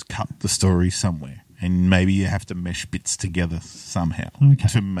have to cut the story somewhere. And maybe you have to mesh bits together somehow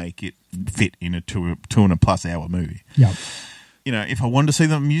to make it fit in a 2.5+ hour movie. Yeah. If I wanted to see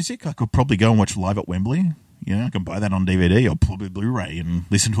the music, I could probably go and watch Live at Wembley. I can buy that on DVD or probably Blu-ray and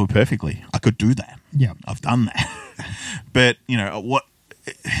listen to it perfectly. I could do that. Yeah. I've done that. But, what...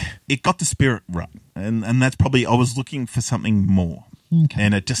 It got the spirit right. And that's probably... I was looking for something more. Okay.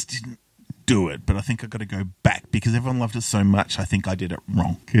 And it just didn't do it, but I think I've got to go back because everyone loved it so much. I think I did it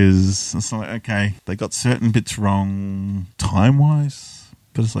wrong because it's like, okay, they got certain bits wrong time-wise,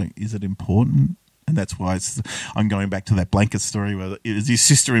 but it's like, is it important? And that's why I'm going back to that blanket story where is his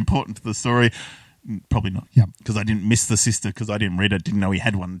sister important to the story? Probably not. Yeah. Because I didn't miss the sister because I didn't read it, didn't know he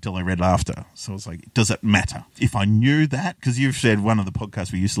had one until I read it after. So I was like, does it matter? If I knew that, because you've said one of the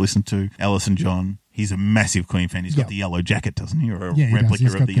podcasts we used to listen to, Alice and John, he's a massive Queen fan. He's got the yellow jacket, doesn't he? Or a replica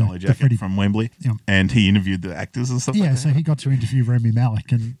of the yellow jacket from Wembley. Yeah. And he interviewed the actors and stuff like that. Yeah, so he got to interview Rami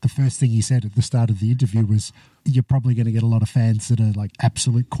Malek, and the first thing he said at the start of the interview was, you're probably going to get a lot of fans that are like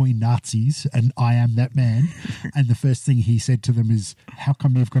absolute Queen Nazis, and I am that man. And the first thing he said to them is, how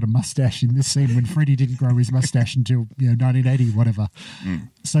come they've got a mustache in this scene when Freddie didn't grow his mustache until 1980, whatever.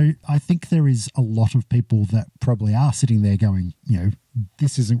 So I think there is a lot of people that probably are sitting there going,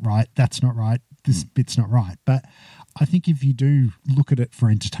 this isn't right, that's not right, this bit's not right. But I think if you do look at it for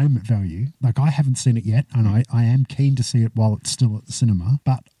entertainment value, like I haven't seen it yet, and I am keen to see it while it's still at the cinema,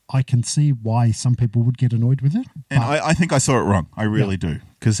 but I can see why some people would get annoyed with it. And I think I saw it wrong. I really do.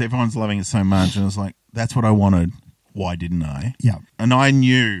 Because everyone's loving it so much, and it's like, that's what I wanted. Why didn't I? Yeah. And I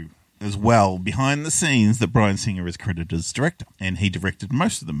knew as well, behind the scenes, that Bryan Singer is credited as director. And he directed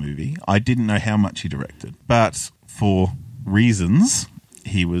most of the movie. I didn't know how much he directed. But for reasons,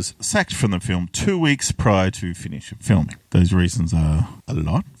 he was sacked from the film 2 weeks prior to finish filming. Those reasons are a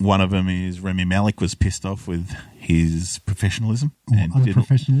lot. One of them is Rami Malek was pissed off with his professionalism.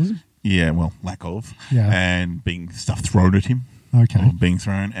 Professionalism? Yeah, well, lack of. Yeah. And being stuff thrown at him. Okay. Or being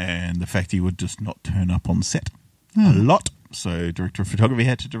thrown. And the fact he would just not turn up on set. A lot. So director of photography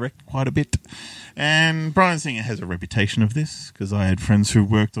had to direct quite a bit. And Bryan Singer has a reputation of this because I had friends who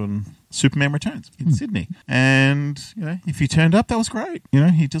worked on Superman Returns in Sydney. And, if he turned up, that was great.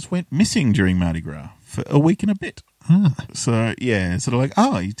 He just went missing during Mardi Gras for a week and a bit. So, yeah, sort of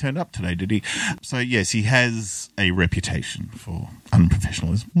like, he turned up today, did he? So, yes, he has a reputation for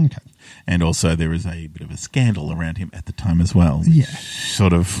unprofessionalism. Okay. And also there is a bit of a scandal around him at the time as well. Yeah.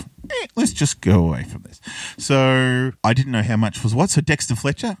 Sort of, let's just go away from this. So I didn't know how much was what. So Dexter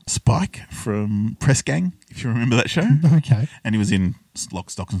Fletcher, Spike from Press Gang, if you remember that show. Okay. And he was in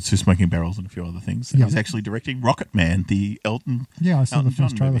Lock, Stock and Two Smoking Barrels and a few other things. He was actually directing Rocket Man, the Elton. Yeah, I saw Elton the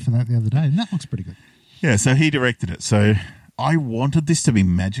first John trailer movie. for that the other day, and that looks pretty good. Yeah, so he directed it. So I wanted this to be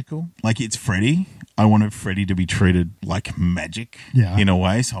magical. Like, it's Freddie. I wanted Freddie to be treated like magic in a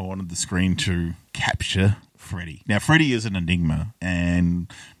way. So I wanted the screen to capture Freddie. Now, Freddie is an enigma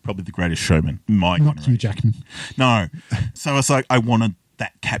and probably the greatest showman in my Not generation. Hugh Jackman. No. So it's like I wanted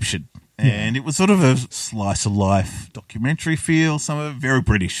that captured. And it was sort of a slice of life documentary feel. Some of it very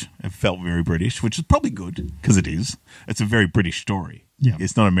British. It felt very British, which is probably good because it is. It's a very British story. Yeah.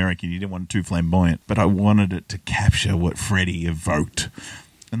 It's not American. You didn't want it too flamboyant. But I wanted it to capture what Freddie evoked.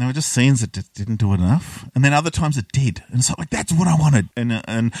 And there were just scenes that just didn't do it enough. And then other times it did. And it's like, that's what I wanted.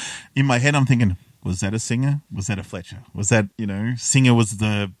 And in my head, I'm thinking, Was that a singer? Was that a Fletcher? Was that, Singer was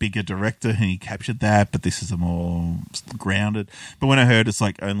the bigger director and he captured that, but this is a more grounded. But when I heard it's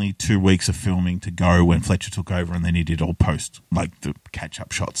like only 2 weeks of filming to go when Fletcher took over, and then he did all post, like the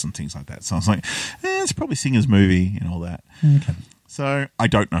catch-up shots and things like that. So I was like, it's probably Singer's movie and all that. Okay. So I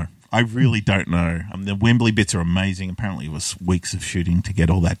don't know. I really don't know. The Wembley bits are amazing. Apparently it was weeks of shooting to get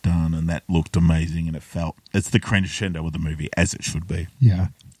all that done, and that looked amazing, and it's the crescendo of the movie, as it should be. Yeah.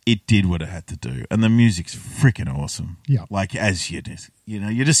 It did what it had to do, and the music's freaking awesome. Yeah. Like, as you just,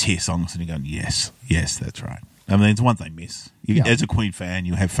 you just hear songs and you're going, yes, that's right. I mean, it's one they miss. As a Queen fan,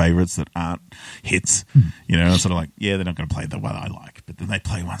 you have favourites that aren't hits. Sort of like, they're not going to play the one I like. But then they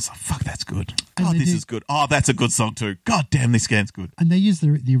play ones like, fuck, that's good. God, this is good. Oh, that's a good song too. God damn, this scan's good. And they use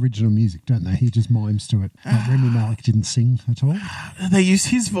the original music, don't they? He just mimes to it. Rami Malek didn't sing at all. They used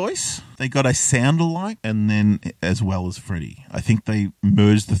his voice. They got a sound-alike, and then as well as Freddie. I think they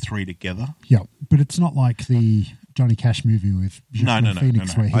merged the three together. Yeah, but it's not like the Johnny Cash movie with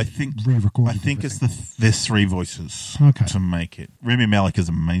Phoenix where he re-recorded. I think there's 3 voices to make it. Rami Malek is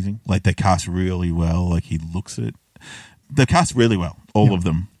amazing. Like, they cast really well. Like, he looks at it. They cast really well, all of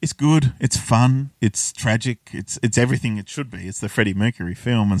them. It's good. It's fun. It's tragic. It's everything it should be. It's the Freddie Mercury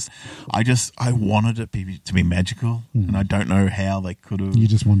film. And I wanted it to be magical, and I don't know how they could have. You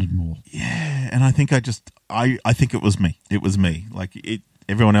just wanted more. Yeah, and I think I think it was me. It was me. Like,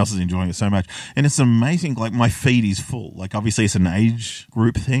 everyone else is enjoying it so much. And it's amazing. Like, my feed is full. Like, obviously it's an age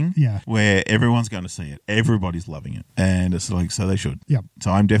group thing where everyone's going to see it. Everybody's loving it. And it's like, so they should. Yeah.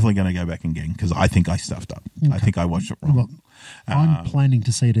 So I'm definitely going to go back again because I think I stuffed up. Okay. I think I watched it wrong. Well, I'm planning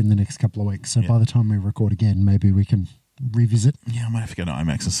to see it in the next couple of weeks. So by the time we record again, maybe we can revisit. Yeah, I might have to go to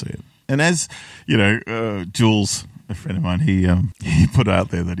IMAX and see it. And as, Jules, a friend of mine, he put out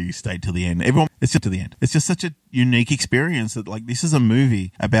there that he stayed till the end. It's just to the end. It's just such a unique experience that, like, this is a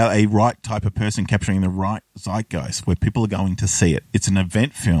movie about a right type of person capturing the right zeitgeist where people are going to see it. It's an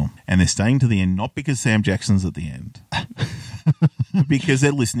event film, and they're staying to the end, not because Sam Jackson's at the end, but because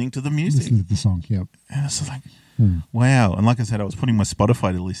they're listening to the music. Listening to the song, yeah. And it's like, wow. And like I said, I was putting my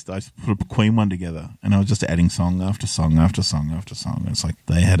Spotify list. I put a Queen one together, and I was just adding song after song after song after song. It's like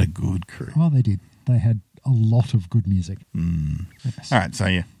they had a good crew. Oh, they did. They had a lot of good music. Yes. All right,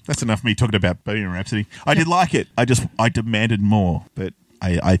 so that's enough of me talking about Bohemian Rhapsody. I did like it. I demanded more, but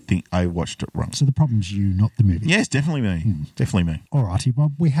I think I watched it wrong. So the problem's you, not the movie. Yes, definitely me. Definitely me. All righty.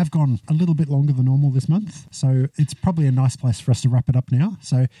 Well, we have gone a little bit longer than normal this month, so it's probably a nice place for us to wrap it up now.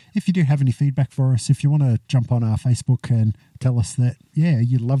 So if you do have any feedback for us, if you want to jump on our Facebook and tell us that,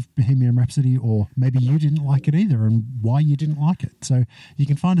 you love Bohemian Rhapsody, or maybe you didn't like it either and why you didn't like it. So you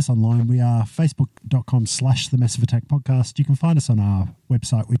can find us online. We are facebook.com/The Massive Attack Podcast. You can find us on our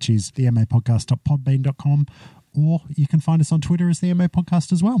website, which is themapodcast.podbean.com, or you can find us on Twitter as the MA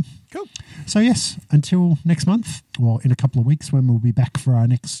Podcast as well. Cool. So yes, until next month, or in a couple of weeks when we'll be back for our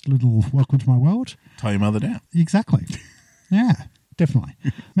next little Welcome to My World. Tie your mother down. Exactly. Yeah, definitely.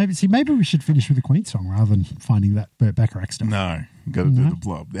 Maybe we should finish with a Queen song rather than finding that Burt Bacharach stuff. No, we've got to do the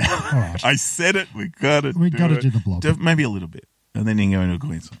Blob now. All right. I said it. We got to do the Blob. Maybe a little bit. And then you can go into a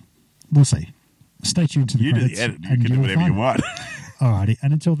Queen song. We'll see. Stay tuned to the credits. You do the edit. You can do whatever you want. Alrighty.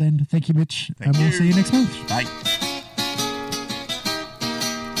 And until then, thank you, Mitch. And we'll see you next month. Bye.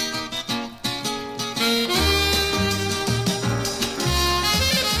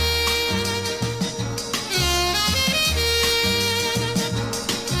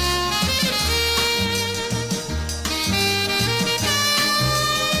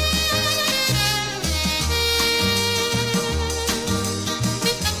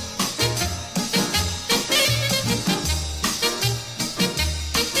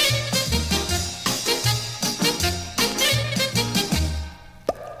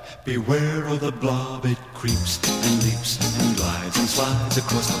 Beware of the blob, it creeps and leaps and glides and slides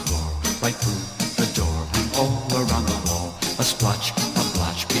across the floor, right through the door and all around the wall. A splotch, a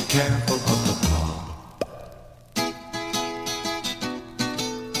blotch, be careful of the blob.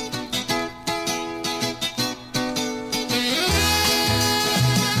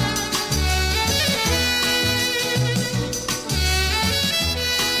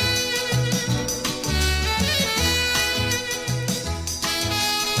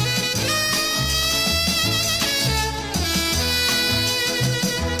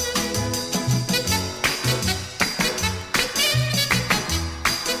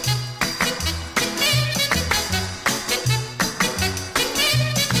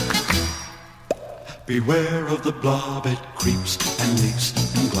 Beware of the blob, it creeps and leaps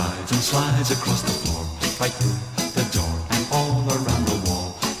and glides and slides across the floor, right through the door and all around the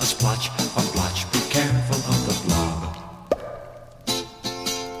wall. A splotch, a blotch, be careful of the blob.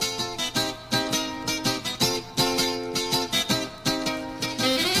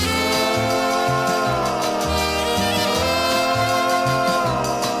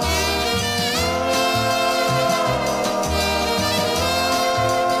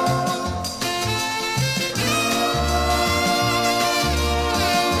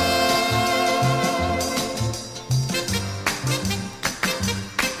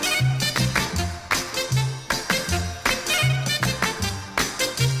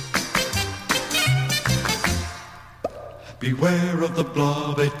 Beware of the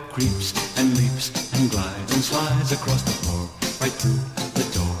blob, it creeps and leaps and glides and slides across the floor, right through the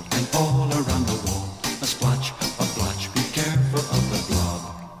door and all around the wall. A splotch, a blotch, be careful of the blob.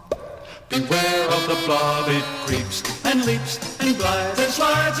 Beware of the blob, it creeps and leaps and glides and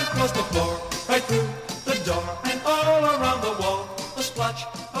slides across the floor, right through the door and all around the wall. A splotch,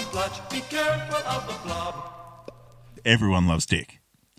 be careful of the blob. Everyone loves Dick.